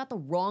charge kind of got the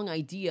wrong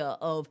idea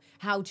of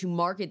how to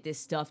market this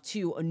stuff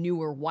to a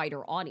newer,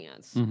 wider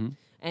audience.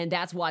 And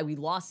that's why we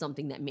lost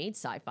something that made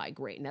sci-fi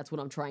great. And that's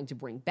what I'm trying to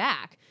bring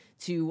back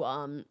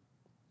to,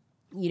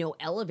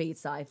 elevate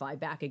sci-fi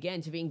back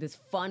again to being this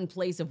fun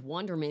place of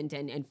wonderment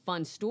and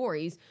fun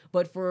stories,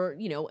 but for,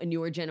 a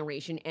newer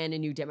generation and a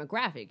new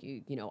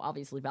demographic.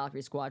 Obviously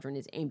Valkyrie Squadron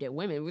is aimed at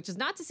women, which is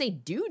not to say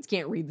dudes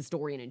can't read the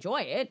story and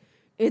enjoy it.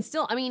 It's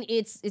still,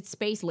 it's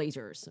space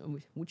lasers.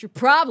 What's your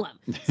problem?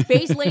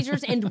 Space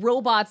lasers and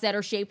robots that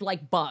are shaped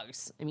like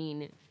bugs.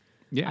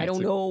 I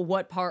don't know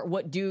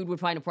what dude would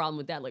find a problem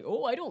with that. Like,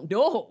 oh, I don't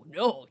know.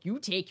 No, you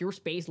take your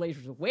space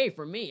lasers away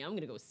from me. I'm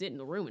going to go sit in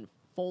the room and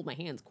fold my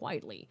hands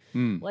quietly.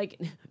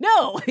 Like,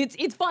 no,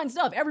 it's fun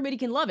stuff. Everybody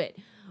can love it.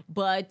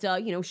 But,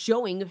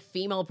 showing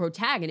female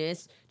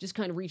protagonists just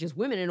kind of reaches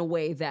women in a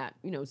way that,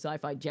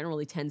 sci-fi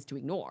generally tends to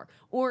ignore.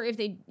 Or if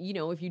they,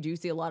 if you do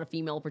see a lot of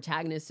female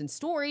protagonists in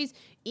stories,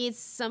 it's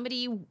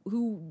somebody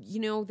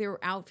who, their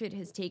outfit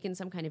has taken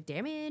some kind of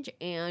damage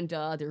and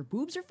their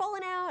boobs are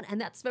falling out. And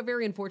that's a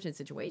very unfortunate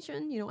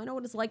situation. I know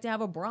what it's like to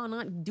have a bra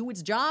not do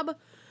its job.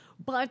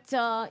 But,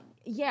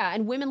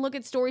 and women look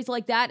at stories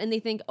like that and they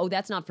think, oh,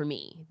 that's not for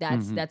me.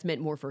 That's meant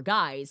more for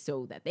guys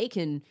so that they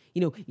can,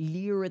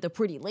 leer at the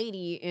pretty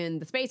lady in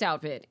the space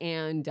outfit.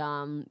 And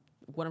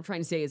what I'm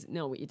trying to say is,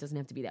 no, it doesn't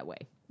have to be that way.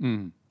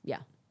 Yeah.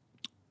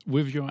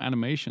 With your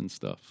animation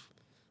stuff,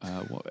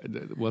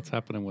 what's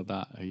happening with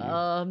that?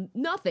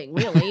 Nothing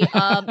really,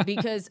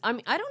 because I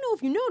don't know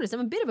if you noticed, I'm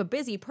a bit of a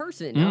busy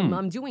person.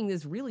 I'm doing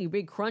this really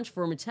big crunch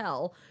for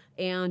Mattel,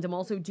 and I'm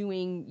also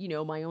doing,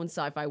 my own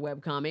sci-fi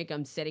webcomic.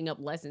 I'm setting up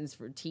lessons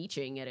for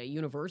teaching at a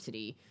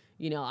university.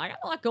 I got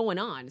a lot going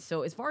on.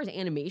 So as far as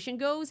animation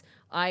goes,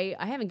 I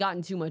haven't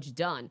gotten too much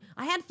done.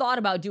 I had thought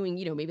about doing,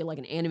 maybe like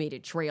an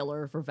animated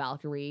trailer for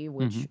Valkyrie,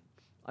 which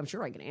I'm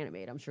sure I can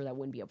animate. I'm sure that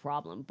wouldn't be a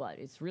problem, but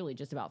it's really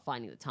just about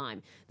finding the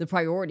time. The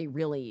priority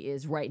really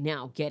is right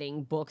now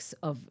getting books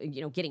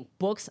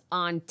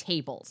on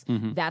tables.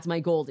 That's my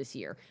goal this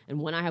year.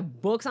 And when I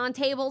have books on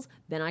tables,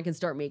 then I can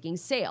start making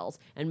sales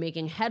and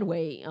making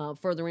headway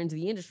further into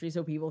the industry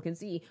so people can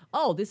see,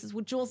 oh, this is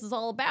what Jules is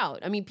all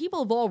about.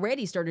 People have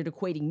already started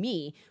equating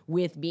me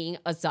with being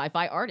a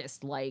sci-fi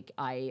artist. Like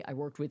I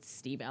worked with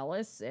Steve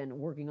Ellis and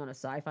working on a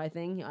sci-fi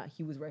thing.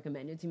 He was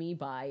recommended to me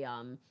by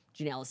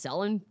Janelle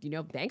Sellen,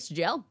 thanks,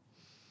 Janelle.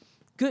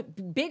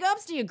 Good, big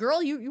ups to you,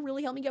 girl. You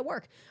really helped me get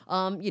work.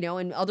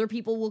 And other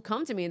people will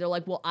come to me and they're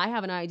like, well, I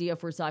have an idea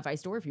for a sci-fi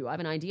story for you. I have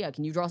an idea.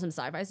 Can you draw some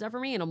sci-fi stuff for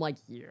me? And I'm like,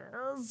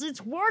 yes,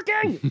 it's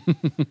working.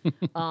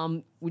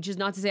 Which is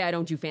not to say I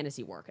don't do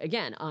fantasy work.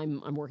 Again,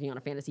 I'm working on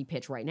a fantasy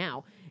pitch right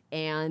now.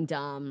 And,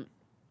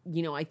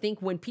 I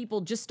think when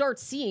people just start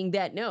seeing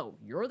that, no,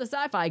 you're the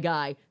sci-fi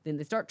guy, then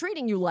they start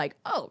treating you like,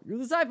 oh, you're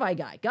the sci-fi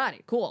guy. Got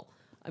it. Cool.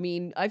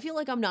 I feel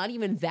like I'm not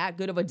even that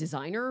good of a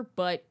designer,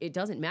 but it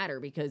doesn't matter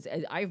because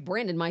I've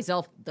branded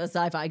myself the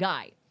sci-fi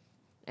guy.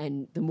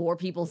 And the more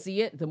people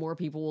see it, the more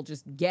people will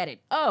just get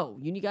it. Oh,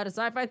 you got a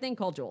sci-fi thing?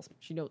 Call Jules.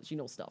 She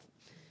knows stuff.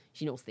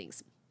 She knows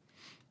things.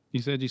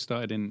 You said you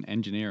started in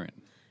engineering.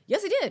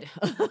 Yes, I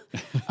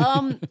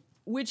did.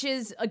 Which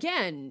is,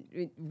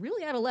 again,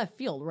 really out of left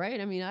field, right?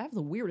 I mean, I have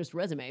the weirdest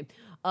resume.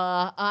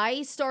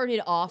 I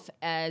started off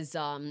as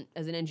an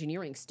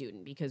engineering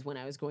student because when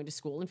I was going to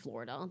school in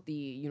Florida, the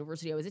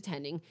university I was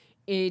attending,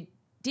 it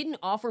didn't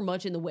offer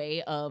much in the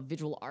way of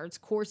visual arts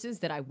courses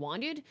that I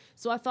wanted.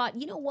 So I thought,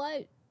 you know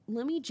what?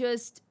 Let me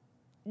just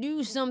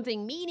do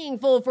something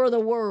meaningful for the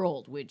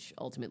world, which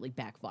ultimately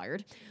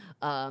backfired.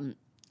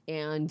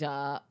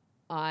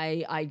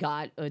 I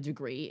got a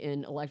degree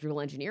in electrical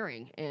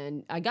engineering,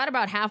 and I got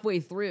about halfway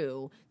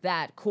through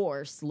that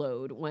course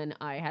load when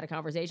I had a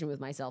conversation with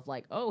myself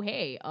like, oh,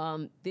 hey,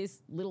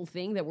 this little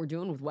thing that we're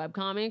doing with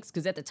webcomics,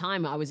 because at the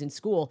time I was in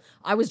school,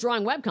 I was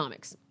drawing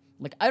webcomics.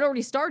 Like, I'd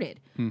already started.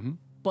 Mm-hmm.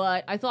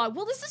 But I thought,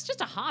 well, this is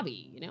just a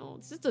hobby,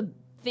 it's just a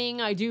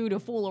thing I do to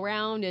fool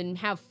around and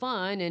have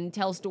fun and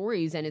tell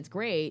stories, and it's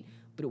great,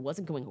 but it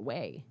wasn't going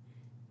away.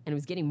 And it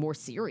was getting more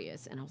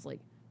serious, and I was like,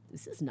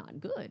 this is not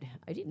good.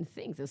 I didn't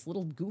think this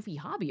little goofy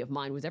hobby of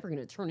mine was ever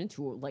going to turn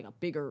into like a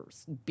bigger,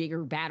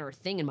 badder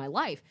thing in my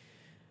life.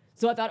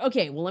 So I thought,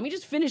 okay, well, let me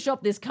just finish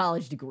up this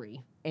college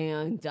degree.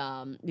 And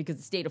because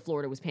the state of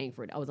Florida was paying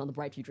for it, I was on the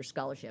Bright Future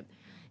Scholarship.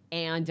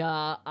 And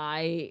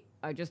I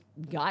just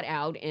got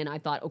out and I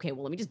thought, okay,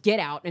 well, let me just get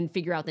out and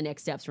figure out the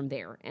next steps from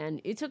there. And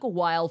it took a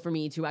while for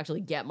me to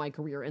actually get my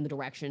career in the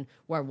direction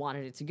where I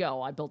wanted it to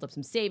go. I built up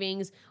some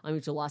savings. I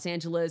moved to Los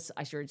Angeles.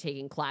 I started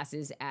taking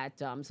classes at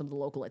some of the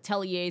local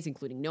ateliers,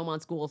 including Gnomon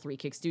School, Three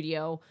Kick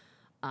Studio.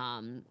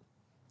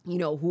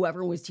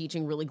 Whoever was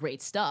teaching really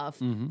great stuff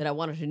that I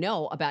wanted to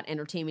know about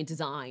entertainment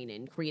design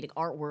and creating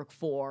artwork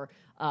for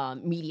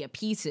media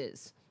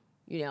pieces.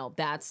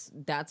 That's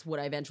what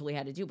I eventually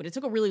had to do. But it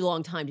took a really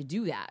long time to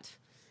do that.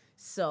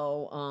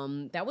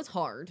 So that was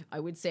hard. I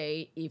would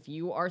say if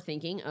you are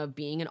thinking of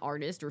being an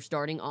artist or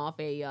starting off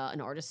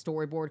an artist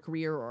storyboard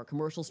career or a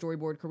commercial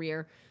storyboard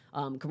career,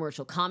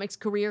 commercial comics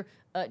career,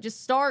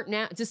 just start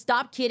now. Just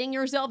stop kidding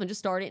yourself and just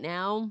start it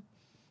now.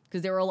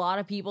 Because there are a lot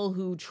of people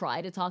who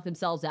try to talk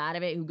themselves out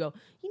of it, who go,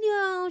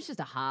 it's just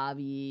a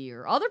hobby.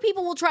 Or other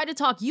people will try to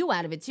talk you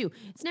out of it too.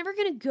 It's never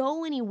going to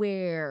go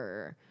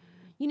anywhere.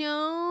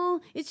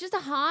 It's just a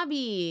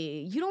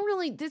hobby. You don't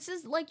really, this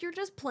is like, you're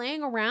just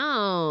playing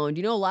around.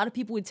 A lot of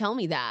people would tell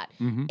me that.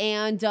 Mm-hmm.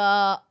 And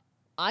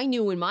I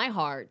knew in my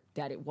heart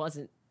that it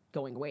wasn't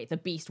going away. The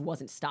beast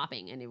wasn't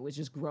stopping, and it was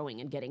just growing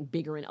and getting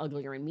bigger and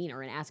uglier and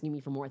meaner and asking me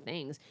for more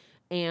things.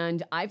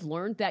 And I've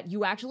learned that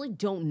you actually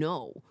don't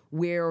know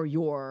where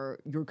your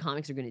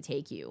comics are going to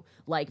take you.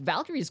 Like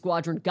Valkyrie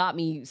Squadron got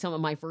me some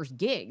of my first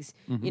gigs.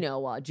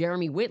 Mm-hmm.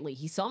 Jeremy Whitley,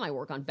 he saw my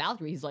work on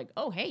Valkyrie. He's like,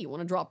 oh, hey, you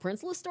want to draw a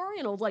Princeless story?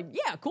 And I was like,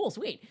 yeah, cool,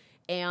 sweet.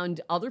 And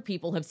other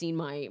people have seen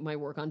my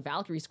work on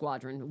Valkyrie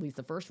Squadron, at least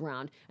the first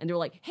round, and they're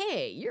like,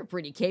 hey, you're a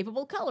pretty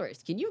capable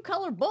colorist. Can you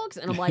color books?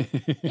 And I'm like,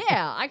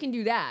 yeah, I can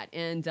do that.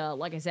 And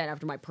like I said,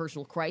 after my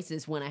personal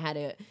crisis, when I had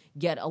to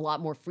get a lot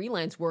more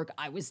freelance work,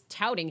 I was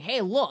touting, hey,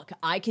 look,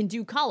 I can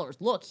do colors.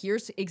 Look,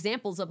 here's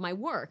examples of my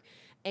work.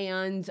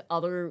 And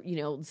other,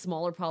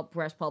 smaller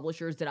press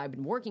publishers that I've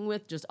been working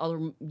with, just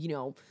other,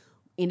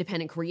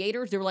 independent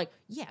creators, they were like,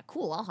 yeah,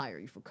 cool, I'll hire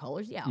you for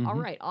colors. Yeah, all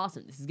right,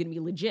 awesome. This is going to be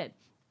legit.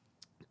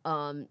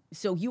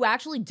 So you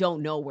actually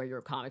don't know where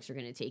your comics are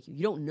going to take you.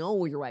 You don't know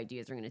where your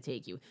ideas are going to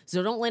take you.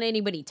 So don't let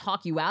anybody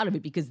talk you out of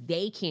it because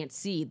they can't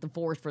see the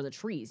forest for the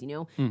trees,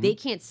 They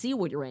can't see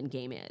what your end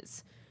game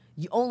is.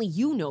 Only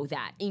you know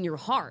that in your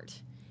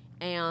heart.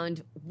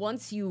 And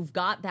once you've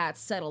got that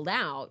settled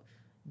out,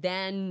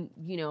 then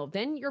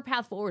your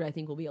path forward, I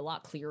think, will be a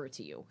lot clearer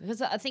to you.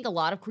 Because I think a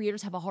lot of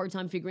creators have a hard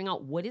time figuring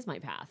out, what is my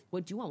path?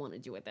 What do I want to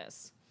do with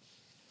this?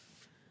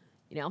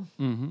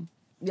 Mm-hmm.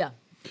 Yeah.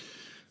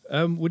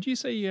 Would you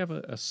say you have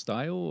a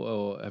style,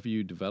 or have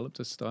you developed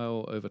a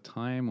style over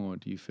time, or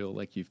do you feel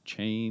like you've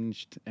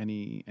changed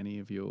any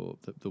of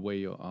the way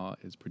your art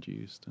is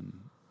produced? And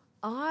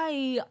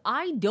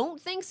I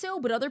don't think so,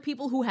 but other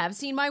people who have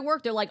seen my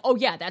work, they're like, oh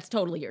yeah, that's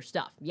totally your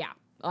stuff. Yeah.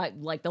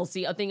 Like they'll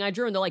see a thing I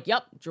drew and they're like,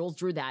 yep, Jules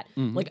drew that.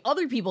 Mm-hmm. Like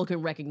other people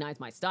can recognize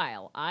my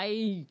style.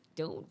 I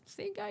don't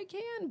think I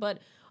can, but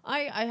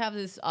I have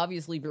this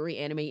obviously very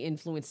anime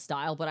influenced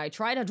style, but I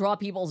try to draw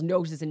people's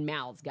noses and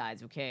mouths,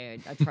 guys, okay?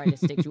 I try to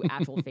stick to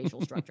actual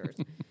facial structures.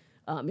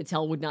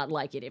 Mattel would not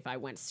like it if I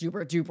went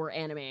super duper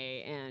anime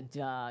and,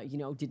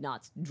 did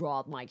not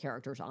draw my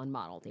characters on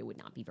model. They would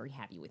not be very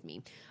happy with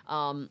me.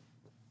 I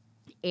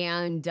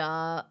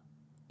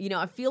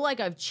feel like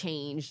I've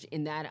changed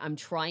in that I'm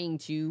trying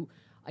to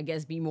I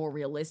guess, be more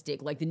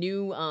realistic. Like the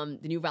new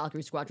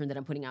Valkyrie Squadron that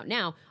I'm putting out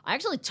now, I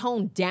actually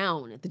toned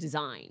down the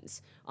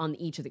designs on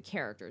each of the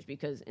characters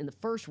because in the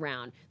first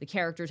round, the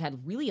characters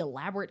had really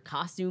elaborate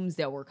costumes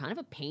that were kind of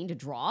a pain to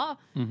draw.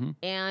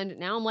 And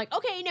now I'm like,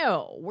 okay,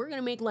 no, we're going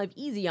to make life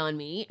easy on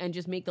me and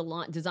just make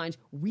the designs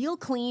real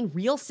clean,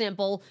 real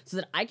simple so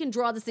that I can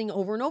draw this thing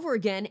over and over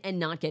again and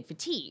not get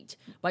fatigued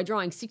by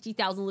drawing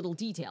 60,000 little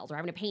details or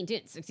having to paint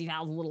in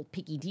 60,000 little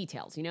picky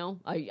details, you know?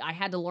 I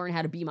had to learn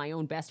how to be my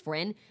own best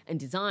friend and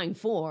design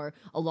for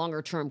a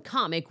longer term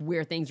comic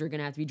where things are going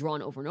to have to be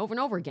drawn over and over and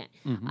over again.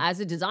 As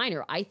a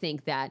designer, I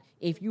think that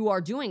if you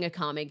are doing a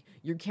comic,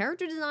 your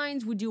character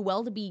designs would do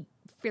well to be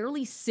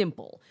fairly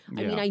simple.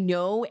 I mean, I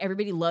know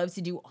everybody loves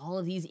to do all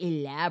of these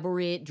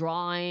elaborate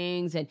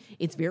drawings, and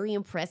it's very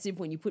impressive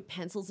when you put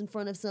pencils in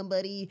front of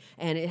somebody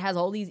and it has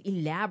all these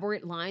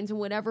elaborate lines and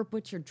whatever,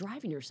 but you're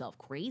driving yourself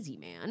crazy,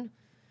 man.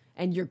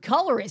 And your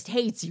colorist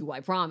hates you, I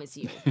promise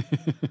you.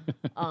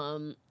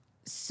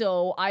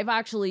 So I've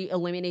actually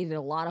eliminated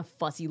a lot of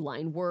fussy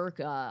line work.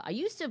 I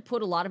used to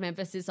put a lot of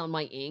emphasis on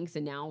my inks,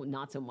 and now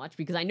not so much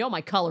because I know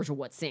my colors are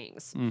what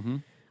sings.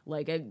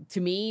 Like,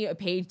 to me, a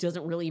page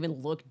doesn't really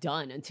even look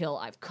done until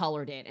I've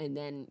colored it and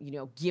then, you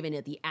know, given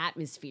it the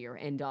atmosphere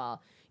and,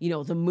 you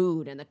know, the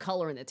mood and the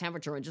color and the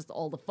temperature and just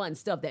all the fun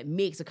stuff that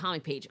makes a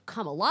comic page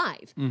come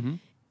alive.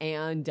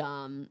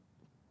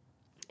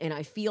 And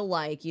I feel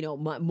like, you know,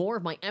 more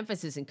of my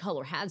emphasis in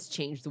color has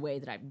changed the way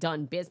that I've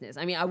done business.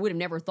 I mean, I would have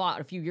never thought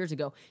a few years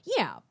ago,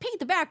 yeah, paint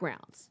the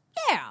backgrounds.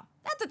 Yeah,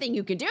 that's a thing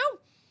you can do.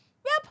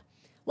 Yep.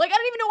 Like, I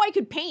didn't even know I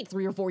could paint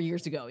 3 or 4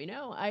 years ago, you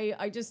know?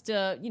 I just,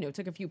 you know,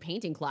 took a few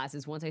painting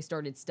classes once I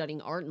started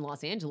studying art in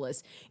Los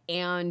Angeles,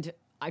 and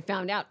I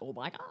found out, oh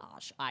my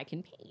gosh, I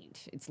can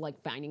paint. It's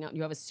like finding out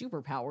you have a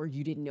superpower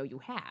you didn't know you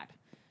had.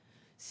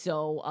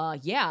 So,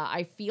 yeah,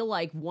 I feel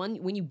like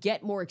when you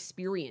get more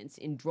experience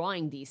in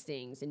drawing these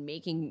things and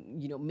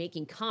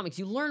making comics,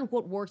 you learn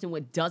what works and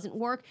what doesn't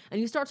work,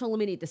 and you start to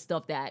eliminate the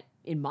stuff that,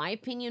 in my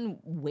opinion,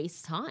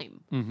 wastes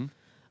time.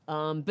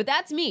 But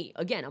that's me.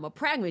 Again, I'm a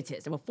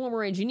pragmatist. I'm a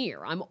former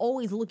engineer. I'm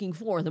always looking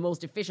for the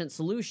most efficient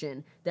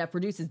solution that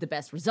produces the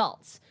best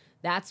results.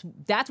 That's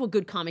what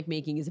good comic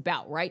making is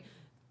about, right?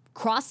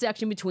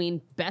 Cross-section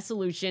between best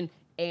solution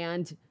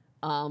and,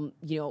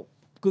 you know,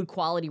 good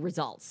quality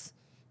results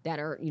that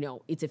are, you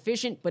know, it's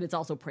efficient, but it's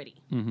also pretty.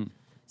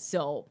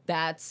 So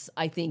that's,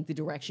 I think, the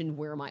direction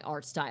where my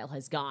art style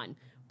has gone.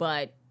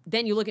 But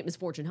then you look at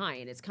Misfortune High,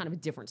 and it's kind of a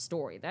different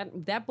story.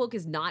 That book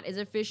is not as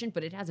efficient,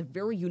 but it has a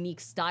very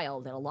unique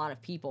style that a lot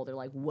of people, they're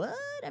like, what?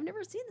 I've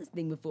never seen this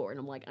thing before. And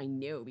I'm like, I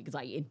know, because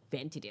I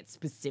invented it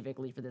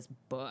specifically for this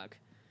book.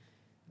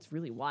 It's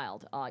really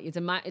wild. It's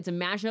a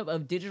mashup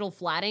of digital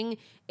flatting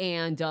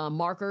and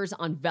markers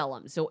on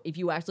vellum. So if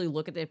you actually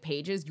look at the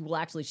pages, you will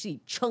actually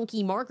see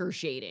chunky marker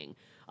shading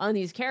on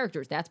these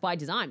characters. That's by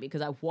design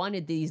because I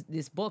wanted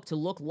this book to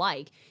look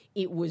like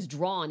it was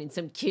drawn in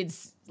some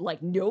kid's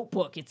like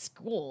notebook at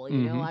school.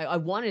 You know, I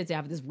wanted it to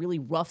have this really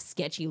rough,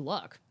 sketchy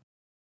look.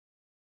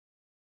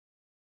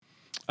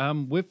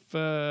 With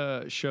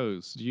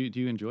shows, do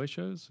you enjoy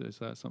shows? Is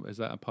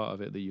that a part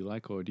of it that you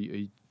like, or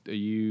are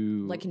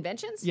you like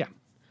conventions? Yeah.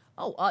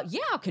 Oh,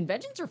 yeah,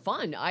 conventions are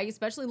fun. I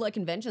especially like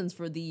conventions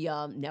for the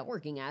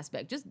networking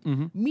aspect, just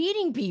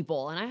meeting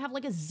people. And I have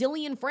like a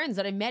zillion friends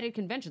that I met at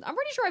conventions. I'm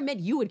pretty sure I met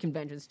you at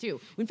conventions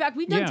too. In fact,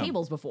 we've done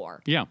tables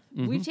before. Yeah.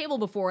 We've tabled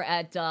before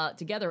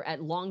together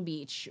at Long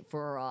Beach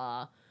for,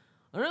 I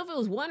don't know if it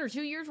was 1 or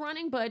 2 years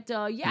running, but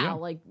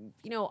like,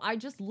 you know, I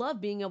just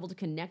love being able to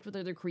connect with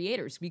other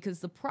creators because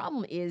the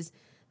problem is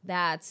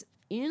that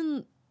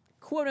in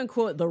quote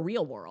unquote the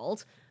real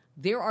world,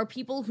 there are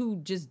people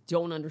who just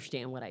don't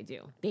understand what I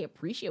do. They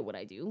appreciate what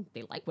I do.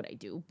 They like what I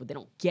do, but they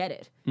don't get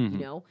it, you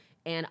know?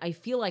 And I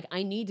feel like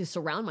I need to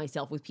surround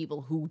myself with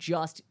people who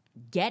just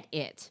get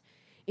it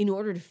in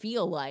order to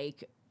feel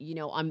like, you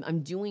know,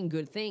 I'm doing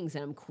good things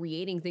and I'm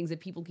creating things that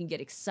people can get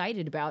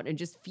excited about and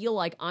just feel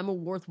like I'm a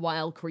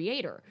worthwhile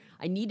creator.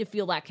 I need to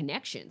feel that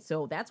connection.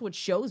 So that's what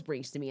shows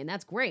brings to me, and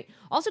that's great.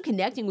 Also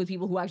connecting with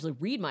people who actually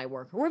read my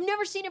work or have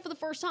never seen it for the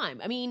first time.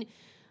 I mean,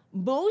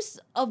 most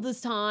of the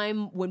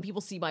time when people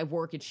see my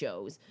work at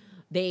shows,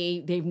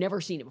 they've never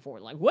seen it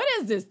before. Like, what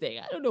is this thing?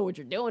 I don't know what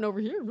you're doing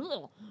over here.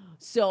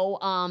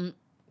 So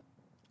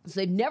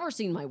they've never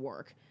seen my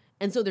work.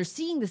 And so they're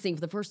seeing this thing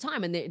for the first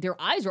time, and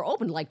their eyes are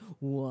open like,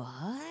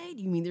 what?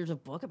 You mean there's a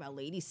book about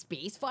lady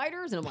space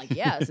fighters? And I'm like,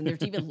 yes, and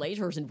there's even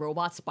lasers and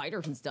robot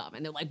spiders and stuff.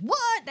 And they're like,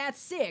 what? That's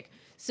sick.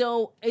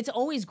 So it's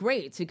always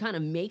great to kind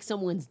of make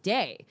someone's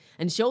day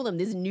and show them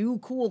this new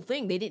cool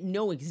thing they didn't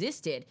know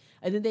existed.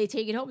 And then they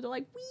take it home, and they're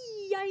like,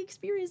 wee, I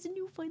experienced a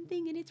new fun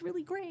thing, and it's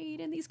really great,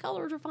 and these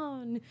colors are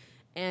fun.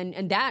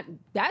 And that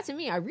to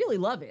me, I really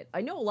love it.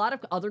 I know a lot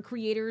of other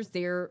creators,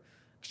 their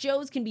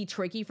shows can be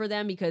tricky for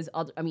them because,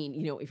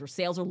 you know, if your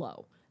sales are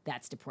low,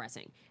 that's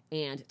depressing.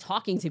 And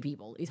talking to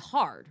people is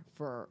hard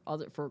for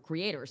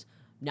creators.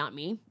 Not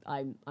me.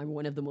 I'm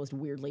one of the most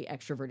weirdly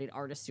extroverted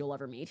artists you'll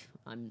ever meet.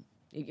 I'm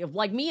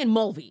like me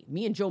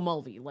and Joe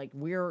Mulvey. Like,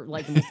 we're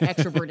like the most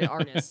extroverted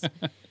artists.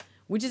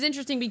 Which is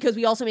interesting because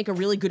we also make a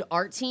really good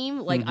art team.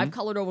 Like, I've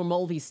colored over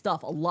Mulvey's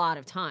stuff a lot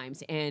of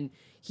times, and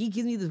he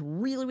gives me this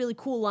really, really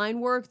cool line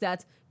work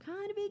that's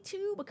kind of big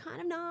too, but kind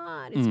of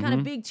not. It's kind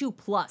of big too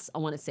plus, I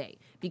want to say,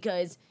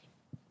 because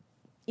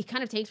it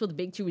kind of takes what the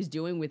Big Two is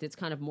doing with its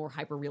kind of more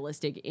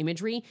hyper-realistic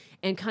imagery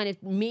and kind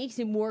of makes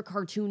it more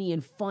cartoony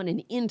and fun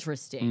and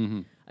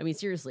interesting. I mean,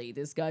 seriously,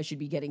 this guy should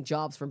be getting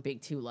jobs from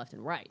Big Two left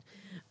and right.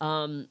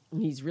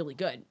 He's really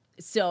good.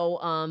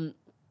 So,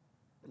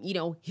 you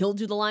know, he'll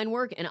do the line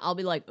work, and I'll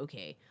be like,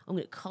 okay, I'm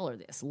going to color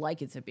this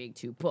like it's a Big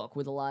Two book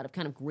with a lot of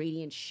kind of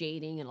gradient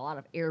shading and a lot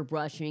of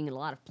airbrushing and a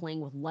lot of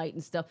playing with light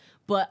and stuff.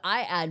 But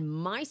I add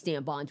my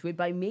stamp onto it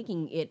by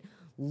making it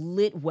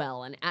lit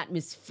well and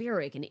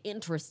atmospheric and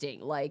interesting.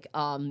 Like,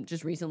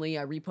 just recently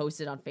I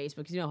reposted on Facebook,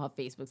 because you know how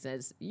Facebook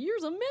says,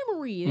 here's a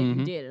memory that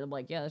you did. And I'm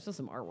like, yeah, that's just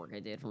some artwork I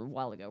did from a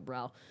while ago,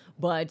 bro.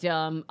 But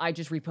I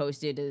just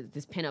reposted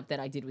this pinup that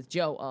I did with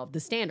Joe of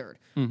The Standard,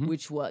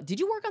 which was, did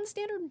you work on The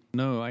Standard?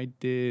 No, I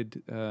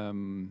did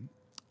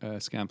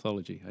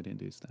Scamthology. I didn't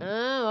do Stamp.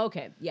 Oh,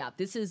 okay. Yeah,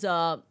 this is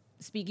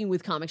speaking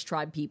with Comics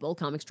Tribe people.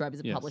 Comics Tribe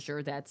is a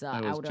publisher that's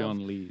that was out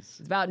John of... Lee's.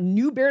 It's about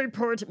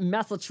Newburyport,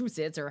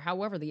 Massachusetts, or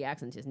however the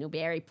accent is.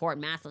 Newburyport,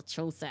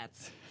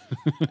 Massachusetts.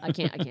 I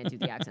can't do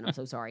the accent. I'm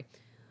so sorry.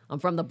 I'm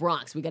from the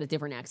Bronx. We got a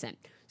different accent.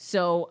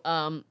 So,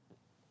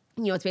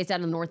 you know, it's based out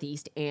in the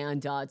Northeast,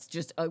 and it's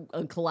just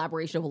a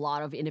collaboration of a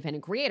lot of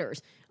independent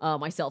creators,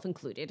 myself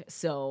included.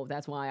 So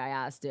that's why I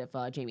asked if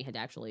Jamie had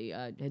actually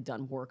had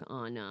done work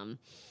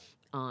on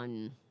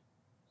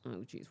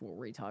oh geez, what were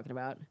we talking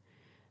about?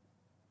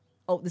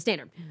 Oh, The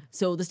Standard.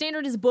 So The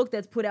Standard is a book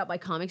that's put out by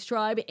Comics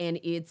Tribe, and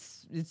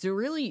it's a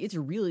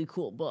really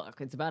cool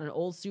book. It's about an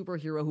old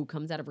superhero who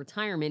comes out of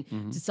retirement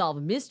to solve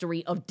a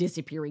mystery of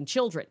disappearing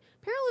children.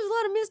 Apparently, there's a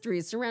lot of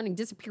mysteries surrounding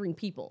disappearing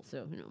people.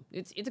 So, you know,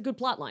 it's a good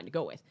plot line to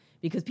go with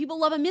because people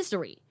love a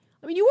mystery.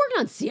 I mean, you working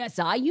on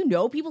CSI, you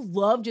know, people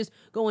love just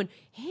going,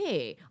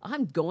 hey,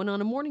 I'm going on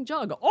a morning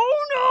jog.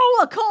 Oh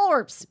no, a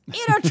corpse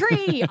in a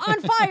tree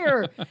on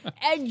fire.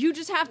 And you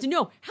just have to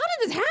know, how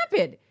did this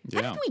happen?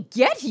 How did we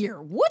get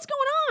here? What's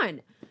going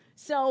on?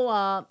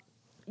 So,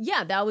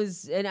 yeah, that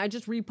was, and I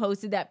just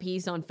reposted that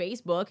piece on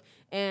Facebook,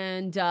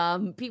 and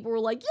people were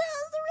like, yeah,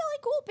 that's a really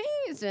cool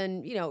piece.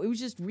 And, you know, it was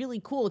just really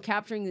cool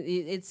capturing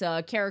its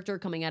character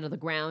coming out of the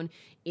ground.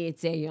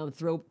 It's a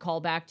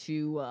callback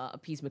to a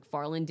piece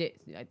McFarlane did.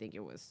 I think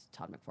it was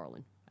Todd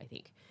McFarlane, I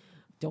think.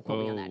 Don't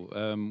quote me on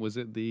that. Was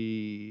it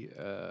the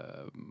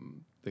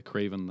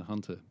Craven the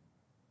Hunter?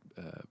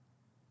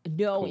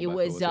 No, it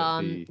was,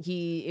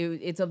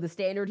 it's of The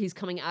Standard. He's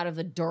coming out of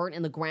the dirt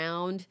and the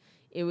ground.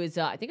 It was,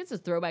 I think it's a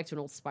throwback to an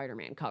old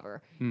Spider-Man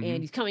cover. And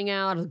he's coming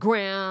out of the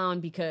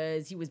ground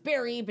because he was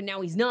buried, but now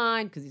he's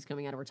not because he's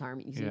coming out of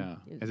retirement.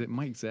 Is it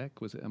Mike Zeck?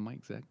 Was it a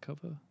Mike Zeck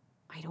cover?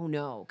 I don't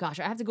know. Gosh,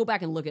 I have to go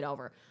back and look it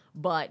over.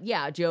 But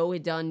yeah, Joe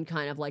had done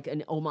kind of like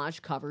an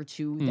homage cover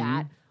to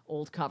that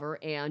old cover.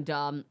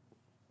 And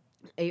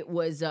it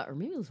was, or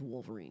maybe it was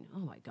Wolverine. Oh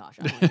my gosh,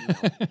 I don't even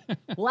know.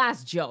 We'll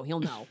ask Joe. He'll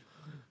know.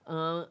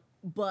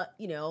 But,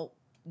 you know,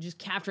 just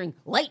capturing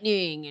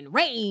lightning and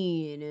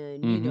rain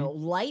and, you know,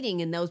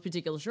 lighting in those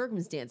particular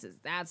circumstances.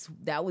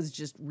 That was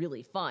just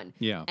really fun.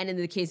 Yeah. And in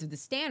the case of The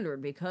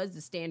Standard, because The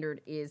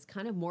Standard is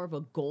kind of more of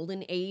a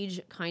golden age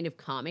kind of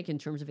comic in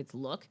terms of its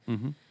look,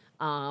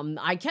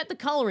 I kept the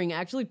coloring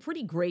actually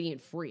pretty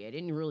gradient free. I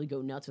didn't really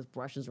go nuts with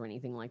brushes or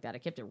anything like that. I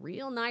kept it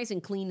real nice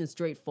and clean and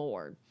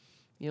straightforward.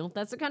 You know,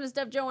 that's the kind of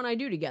stuff Joe and I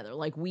do together.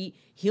 Like,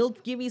 he'll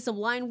give me some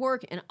line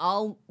work, and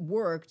I'll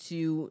work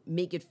to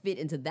make it fit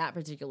into that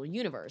particular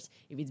universe.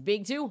 If it's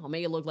Big Two, I'll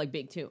make it look like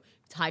Big Two.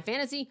 If it's high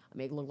fantasy, I'll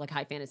make it look like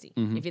high fantasy.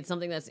 If it's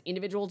something that's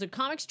individual to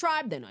Comics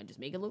Tribe, then I just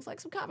make it look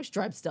like some Comics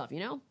Tribe stuff, you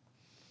know?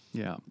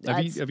 Yeah.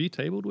 Have you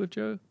tabled with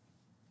Joe?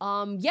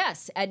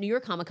 Yes, at New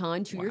York Comic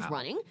Con 2 years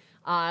running.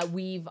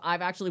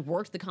 I've actually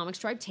worked the Comics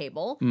Tribe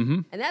table,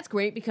 and that's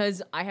great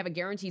because I have a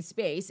guaranteed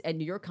space at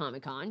New York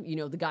Comic Con. You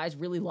know, the guys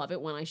really love it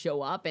when I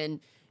show up and,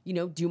 you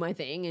know, do my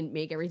thing and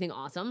make everything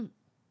awesome.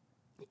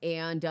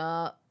 And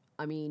I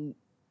mean,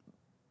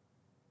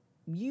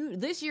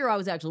 this year I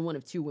was actually one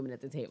of 2 women at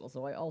the table,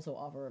 so I also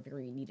offer a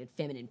very needed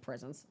feminine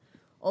presence.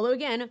 Although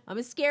again, I'm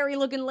a scary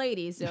looking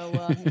lady, so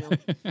you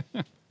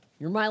know,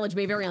 your mileage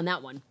may vary on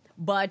that one.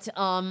 But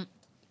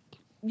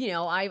you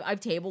know, I've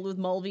tabled with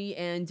Mulvey,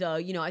 and,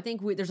 you know, I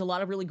think there's a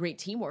lot of really great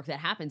teamwork that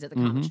happens at the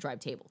Comics Tribe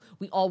table.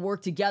 We all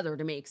work together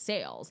to make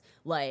sales.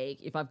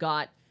 Like, if I've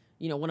got,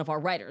 you know, one of our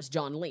writers,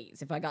 John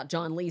Lees, if I got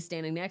John Lee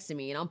standing next to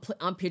me and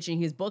I'm pitching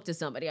his book to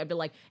somebody, I'd be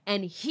like,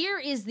 and here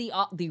is the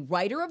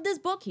writer of this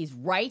book. He's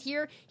right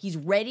here. He's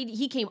ready.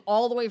 He came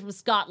all the way from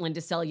Scotland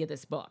to sell you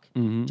this book.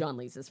 John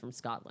Lees is from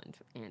Scotland,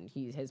 and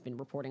he has been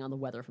reporting on the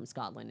weather from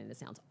Scotland, and it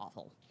sounds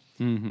awful.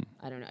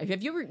 I don't know.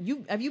 Have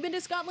you been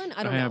to Scotland?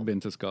 I don't know. I have been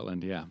to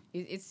Scotland, yeah.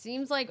 It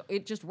seems like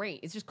it just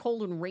rains. It's just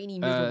cold and rainy,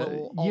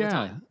 miserable all the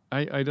time.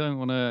 I don't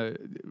want to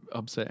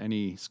upset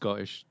any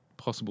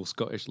possible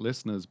Scottish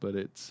listeners, but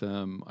it's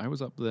I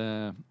was up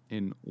there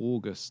in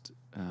August,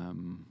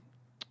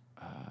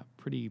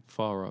 pretty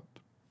far up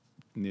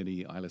near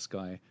the Isle of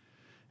Skye,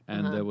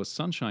 and there was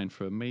sunshine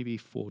for maybe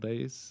 4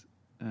 days.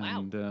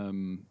 Wow.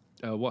 And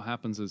what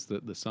happens is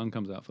that the sun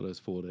comes out for those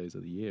 4 days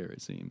of the year,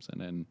 it seems,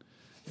 and then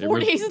 4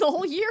 days of the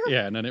whole year?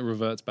 yeah, and then it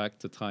reverts back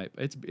to type.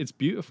 It's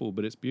beautiful,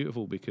 but it's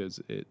beautiful because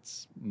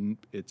it's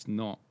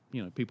not,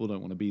 people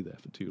don't want to be there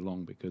for too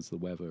long because the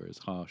weather is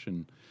harsh.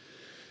 And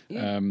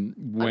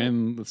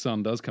when the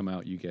sun does come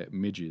out, you get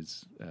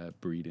midges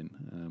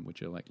breeding,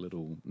 which are like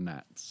little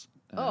gnats.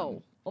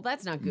 Well,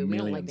 that's not good. We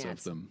don't like millions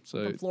gnats. of them. We're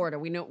So from Florida,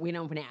 we know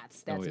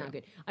gnats. That's yeah. not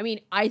good. I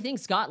mean, I think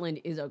Scotland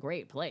is a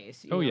great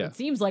place. You know? yeah. It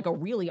seems like a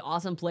really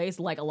awesome place.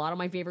 Like, a lot of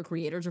my favorite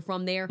creators are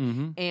from there.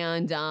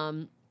 And,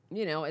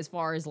 as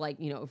far as like,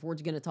 if we're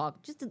going to talk,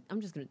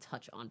 I'm just going to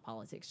touch on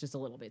politics just a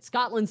little bit.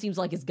 Scotland seems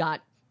like it's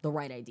got the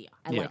right idea.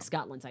 I like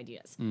Scotland's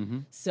ideas.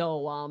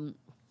 So,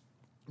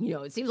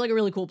 it seems like a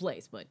really cool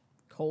place, but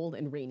cold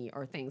and rainy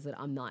are things that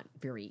I'm not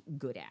very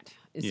good at,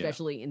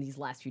 especially in these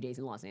last few days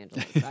in Los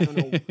Angeles. I don't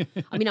know.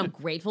 I mean, I'm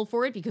grateful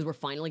for it because we're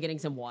finally getting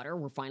some water.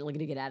 We're finally going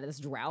to get out of this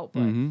drought.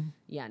 But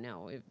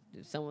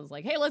if someone's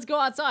like, hey, let's go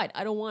outside,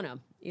 I don't want to.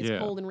 It's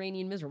cold and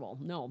rainy and miserable.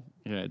 No.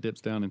 Yeah, it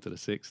dips down into the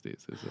 60s.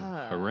 It's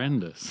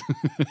horrendous.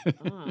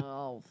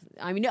 Oh,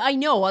 I mean, I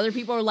know other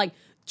people are like,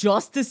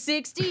 just the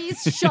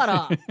 60s? Shut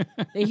up.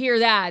 They hear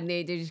that and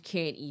they just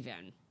can't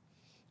even.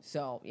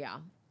 So, yeah.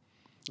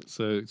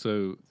 So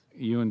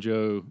you and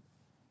Joe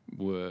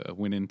were a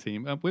winning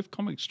team. With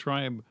Comics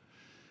Tribe,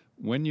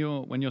 when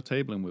you're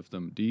tabling with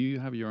them, do you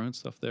have your own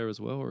stuff there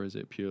as well, or is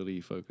it purely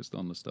focused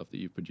on the stuff that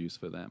you produce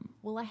for them?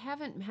 Well, I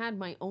haven't had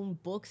my own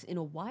books in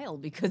a while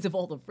because of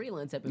all the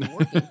freelance I've been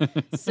working.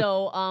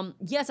 So,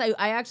 yes, I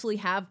actually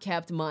have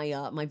kept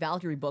my my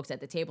Valkyrie books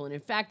at the table. And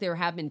in fact, there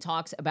have been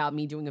talks about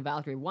me doing a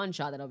Valkyrie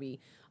one-shot that'll be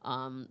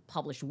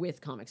published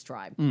with Comics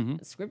Tribe.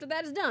 The script of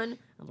that is done,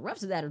 and the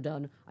rest of that are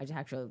done. I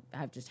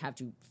just have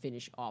to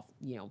finish off,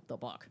 the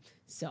book.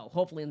 So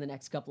hopefully in the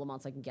next couple of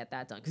months I can get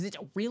that done because it's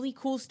a really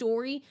cool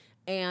story,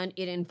 and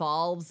it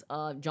involves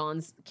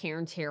John's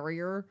Cairn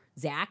Terrier,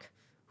 Zach,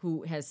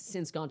 who has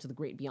since gone to the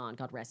great beyond,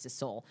 God rest his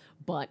soul.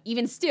 But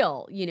even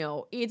still,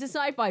 it's a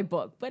sci-fi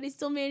book, but I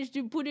still managed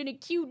to put in a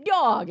cute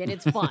dog, and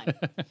it's fun.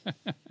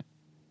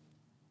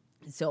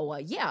 So,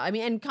 I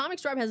mean, and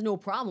Comics Tribe has no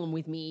problem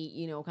with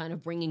me, kind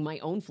of bringing my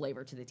own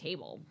flavor to the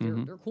table.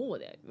 They're cool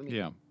with it. I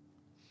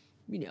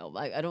mean,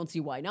 I don't see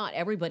why not.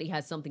 Everybody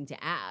has something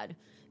to add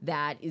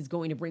that is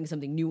going to bring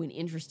something new and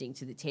interesting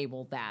to the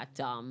table that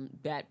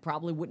that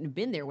probably wouldn't have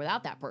been there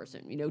without that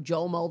person.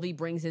 Joe Mulvey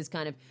brings his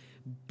kind of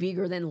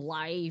bigger than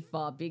life,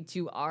 big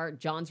two art.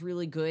 John's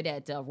really good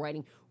at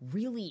writing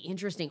really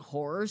interesting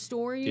horror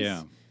stories.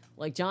 Yeah.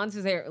 Like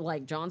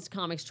John's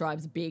Comics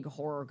Tribe's big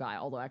horror guy.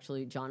 Although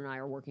actually, John and I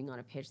are working on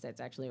a pitch that's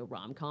actually a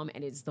rom-com,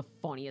 and it's the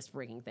funniest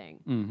freaking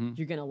thing.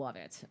 You're gonna love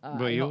it.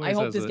 I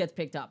hope this gets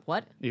picked up.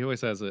 What? He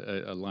always has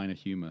a line of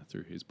humor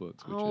through his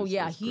books, which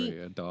is great,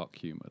 a dark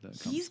humor.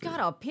 He's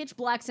got a pitch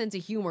black sense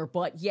of humor,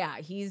 but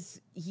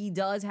he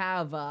does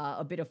have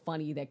a bit of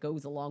funny that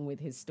goes along with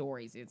his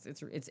stories.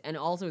 It's and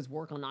also his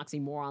work on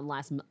Oxymoron,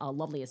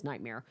 Loveliest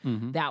Nightmare.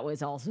 That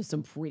was also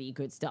some pretty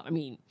good stuff. I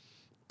mean.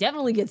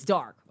 Definitely gets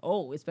dark.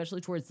 Oh, especially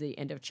towards the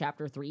end of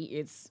chapter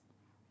 3.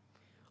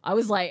 I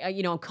was like,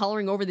 I'm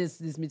coloring over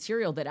this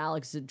material that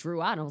Alex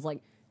drew out, and I was like,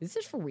 is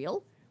this for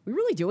real? We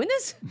really doing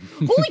this?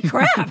 Holy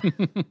crap!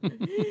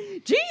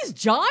 Jeez,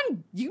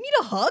 John, you need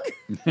a hug?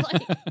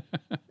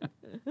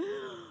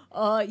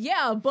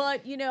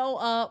 But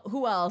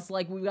who else?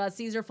 Like, we've got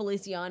Cesar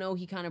Feliciano.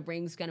 He kind of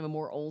brings kind of a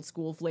more old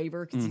school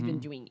flavor because he's been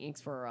doing inks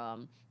for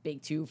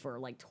Big Two for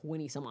like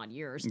 20 some odd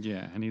years.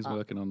 Yeah, and he's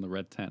working on the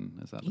Red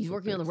 10. He's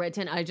working on the Red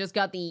 10. I just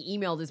got the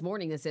email this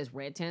morning that says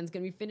Red 10's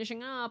going to be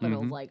finishing up. And I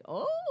was like,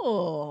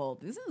 oh,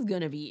 this is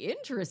going to be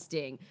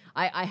interesting.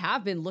 I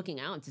have been looking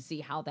out to see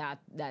how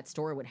that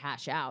story would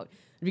hash out.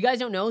 If you guys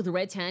don't know, the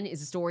Red 10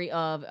 is a story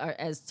of,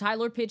 as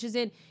Tyler pitches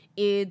it,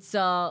 it's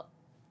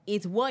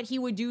what he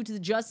would do to the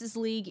Justice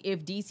League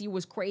if DC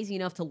was crazy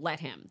enough to let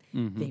him.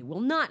 They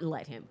will not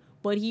let him.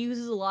 But he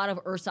uses a lot of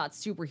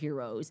ersatz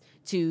superheroes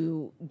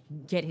to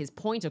get his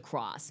point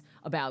across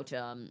about,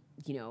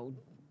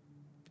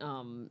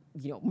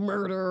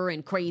 murder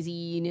and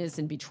craziness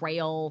and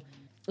betrayal.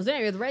 So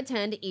anyway, the Red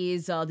 10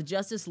 is the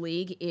Justice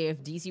League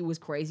if DC was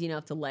crazy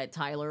enough to let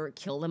Tyler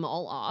kill them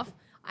all off.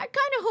 I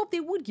kind of hope they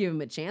would give him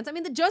a chance. I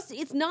mean,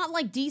 it's not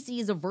like DC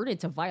is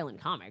averted to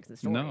violent comics and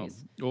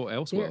stories. No, or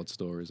Elseworld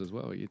stories as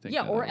well. You think?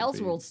 Yeah, or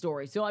Elseworld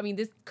stories. So I mean,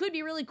 this could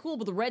be really cool.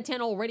 But the Red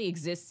 10 already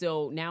exists,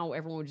 so now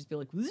everyone would just be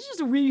like, well, "This is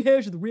just a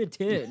rehash of the Red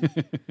 10."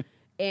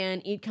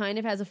 And it kind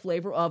of has a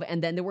flavor of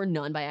 "And Then There Were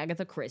None" by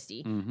Agatha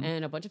Christie,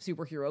 and a bunch of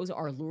superheroes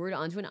are lured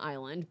onto an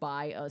island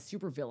by a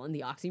supervillain,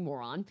 the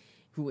Oxymoron,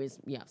 who is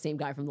same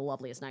guy from The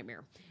Loveliest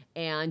Nightmare,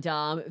 and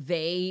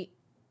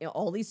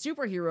all these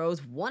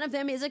superheroes, one of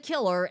them is a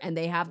killer, and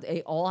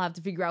they all have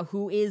to figure out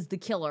who is the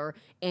killer,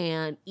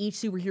 and each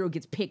superhero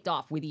gets picked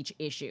off with each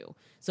issue.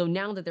 So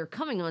now that they're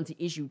coming on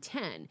to issue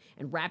 10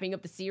 and wrapping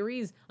up the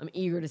series, I'm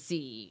eager to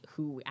see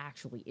who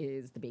actually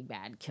is the big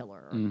bad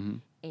killer.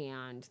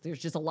 And there's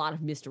just a lot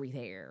of mystery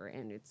there,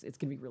 and it's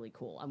going to be really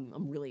cool.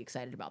 I'm really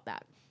excited about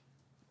that.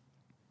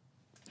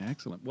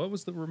 Excellent. What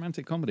was the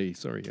romantic comedy?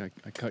 Sorry,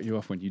 I cut you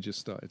off when you just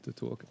started to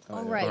talk.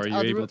 All right. Or are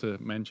you able to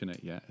mention it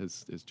yet?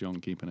 Is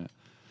John keeping it?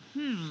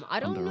 I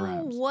don't under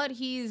know wraps? what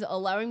he's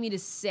allowing me to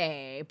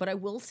say, but I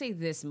will say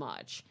this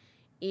much.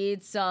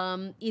 It's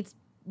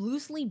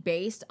loosely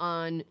based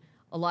on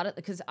a lot of,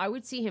 because I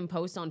would see him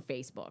post on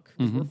Facebook,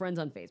 'cause we're friends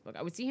on Facebook.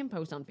 I would see him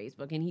post on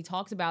Facebook, and he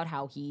talks about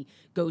how he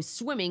goes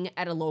swimming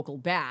at a local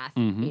bath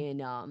in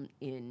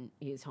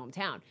his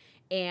hometown.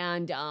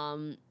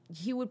 And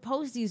he would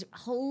post these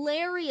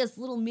hilarious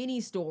little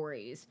mini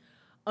stories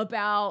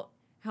about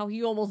how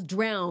he almost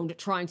drowned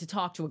trying to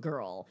talk to a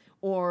girl.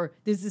 Or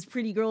there's this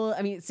pretty girl,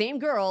 I mean, same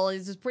girl,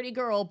 is this pretty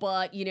girl,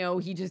 but, you know,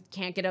 he just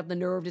can't get up the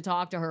nerve to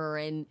talk to her.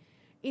 And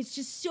it's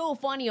just so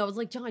funny. I was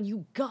like, John,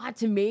 you got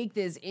to make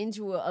this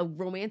into a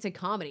romantic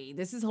comedy.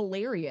 This is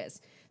hilarious.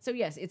 So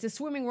yes, it's a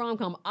swimming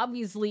rom-com.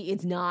 Obviously,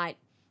 it's not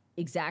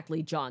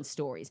exactly John's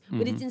stories,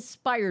 but it's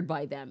inspired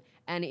by them,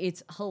 and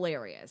it's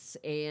hilarious.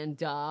 And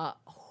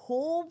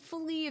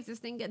hopefully, if this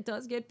thing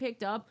does get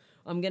picked up,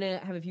 I'm going to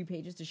have a few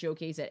pages to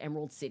showcase at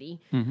Emerald City.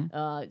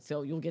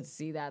 So you'll get to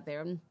see that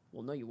there.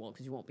 Well, no, you won't,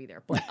 because you won't be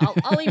there. But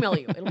I'll email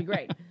you. It'll be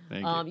great.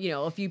 Thank you. You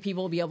know, a few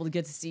people will be able to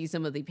get to see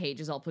some of the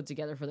pages I'll put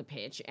together for the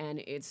pitch, and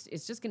it's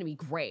just going to be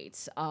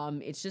great.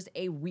 It's just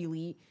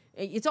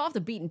it's off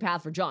the beaten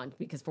path for John,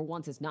 because for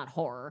once it's not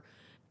horror,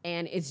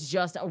 and it's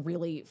just a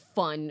really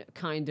fun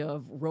kind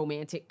of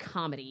romantic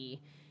comedy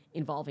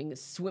involving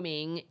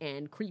swimming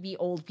and creepy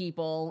old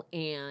people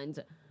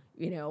and,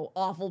 you know,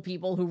 awful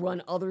people who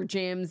run other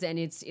gyms, and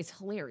it's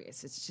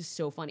hilarious. It's just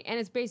so funny, and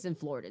it's based in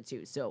Florida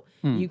too, so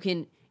you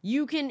can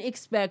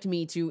expect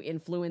me to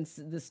influence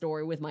the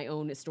story with my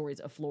own stories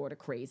of Florida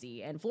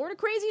crazy, and Florida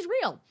crazy is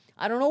real.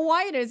 I don't know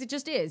why it is. It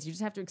just is. You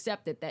just have to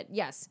accept it, that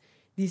yes,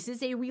 this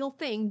is a real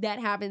thing that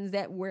happens,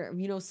 that where,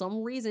 you know,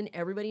 some reason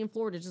everybody in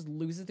Florida just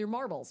loses their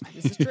marbles.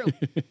 This is true.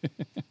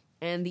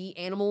 And the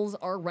animals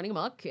are running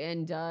amok,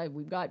 and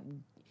we've got,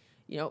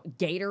 you know,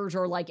 gators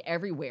are like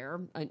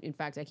everywhere. In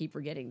fact, I keep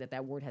forgetting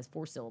that word has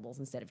 4 syllables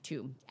instead of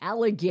 2.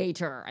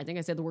 Alligator. I think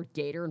I said the word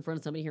gator in front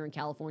of somebody here in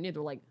California.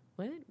 They're like,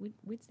 what?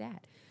 What's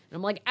that? And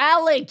I'm like,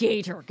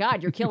 alligator.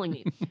 God, you're killing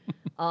me.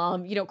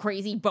 You know,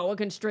 crazy boa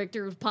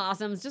constrictors,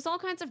 possums, just all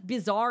kinds of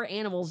bizarre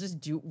animals just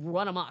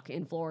run amok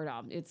in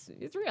Florida. It's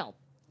real.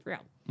 It's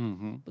real.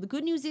 But the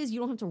good news is you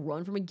don't have to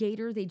run from a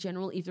gator. They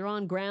generally, if they're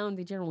on ground,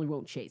 they generally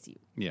won't chase you.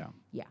 Yeah.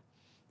 Yeah.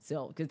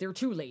 So, because they're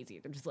too lazy.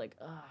 They're just like,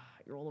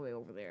 you're all the way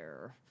over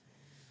there,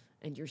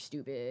 and you're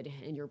stupid,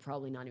 and you're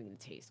probably not even going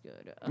to taste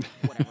good.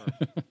 Whatever.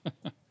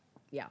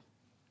 Yeah.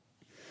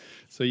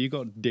 So you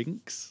got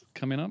Dinks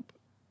coming up?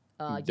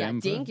 Yeah,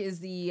 Denver? Dink is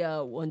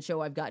the one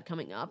show I've got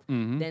coming up.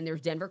 Then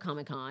there's Denver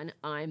Comic Con.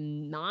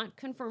 I'm not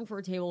confirmed for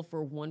a table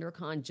for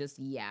WonderCon just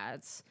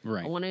yet.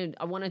 Right. I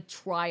want to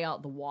try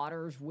out the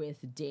waters with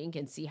Dink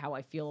and see how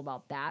I feel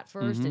about that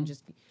first, and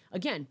just,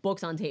 again,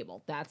 books on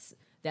table. That's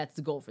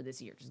the goal for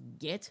this year. Just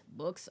get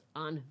books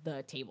on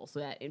the table, so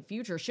that in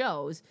future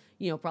shows,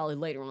 you know, probably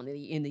later on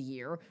in the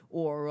year,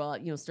 or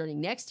you know, starting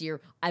next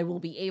year, I will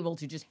be able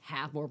to just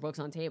have more books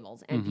on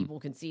tables, and people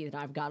can see that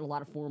I've got a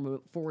lot of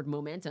forward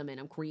momentum, and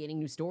I'm creating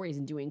new stories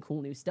and doing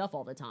cool new stuff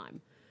all the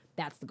time.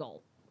 That's the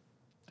goal.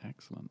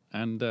 Excellent.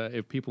 And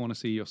if people want to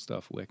see your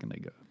stuff, where can they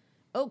go?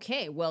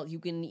 Okay, well, you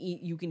can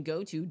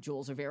go to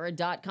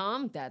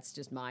JulesRivera.com. That's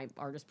just my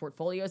artist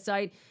portfolio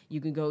site.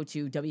 You can go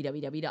to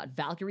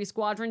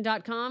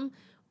www.valkyriesquadron.com,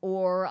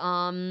 or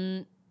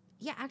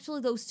yeah,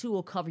 actually those two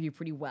will cover you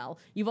pretty well.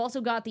 You've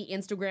also got the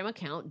Instagram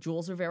account,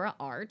 Jules Rivera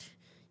Art.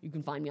 You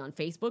can find me on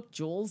Facebook,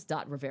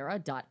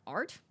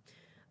 jules.rivera.art.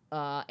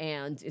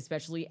 And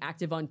especially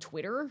active on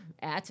Twitter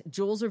at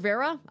Jules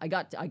Rivera. I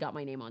got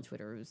my name on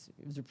Twitter. It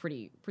was a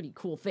pretty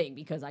cool thing,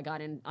 because I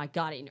got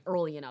in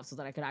early enough so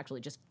that I could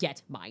actually just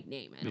get my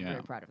name, and I'm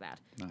very proud of that.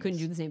 Nice. Couldn't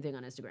do the same thing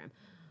on Instagram.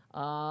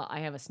 I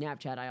have a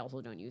Snapchat I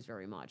also don't use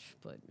very much,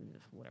 but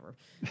whatever.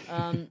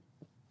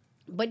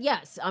 But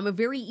yes, I'm a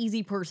very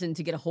easy person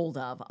to get a hold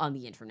of on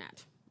the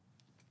internet.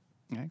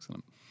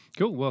 Excellent.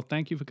 Cool. Well,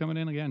 thank you for coming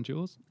in again,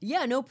 Jules.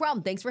 Yeah, no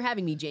problem. Thanks for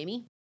having me,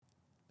 Jamie.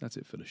 That's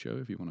it for the show.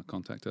 If you want to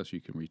contact us, you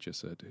can reach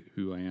us at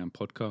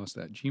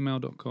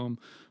whoiampodcast@gmail.com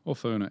or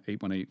phone at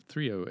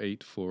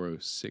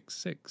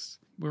 818-308-4066.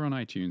 We're on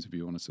iTunes if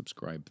you want to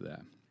subscribe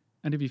there.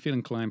 And if you feel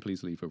inclined,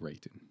 please leave a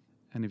rating.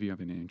 And if you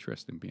have any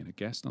interest in being a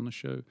guest on the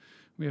show,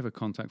 we have a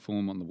contact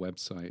form on the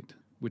website,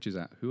 which is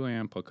at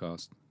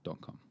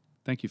whoiampodcast.com.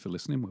 Thank you for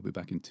listening. We'll be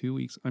back in 2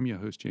 weeks. I'm your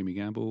host, Jamie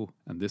Gamble,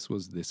 and this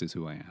is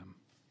Who I Am.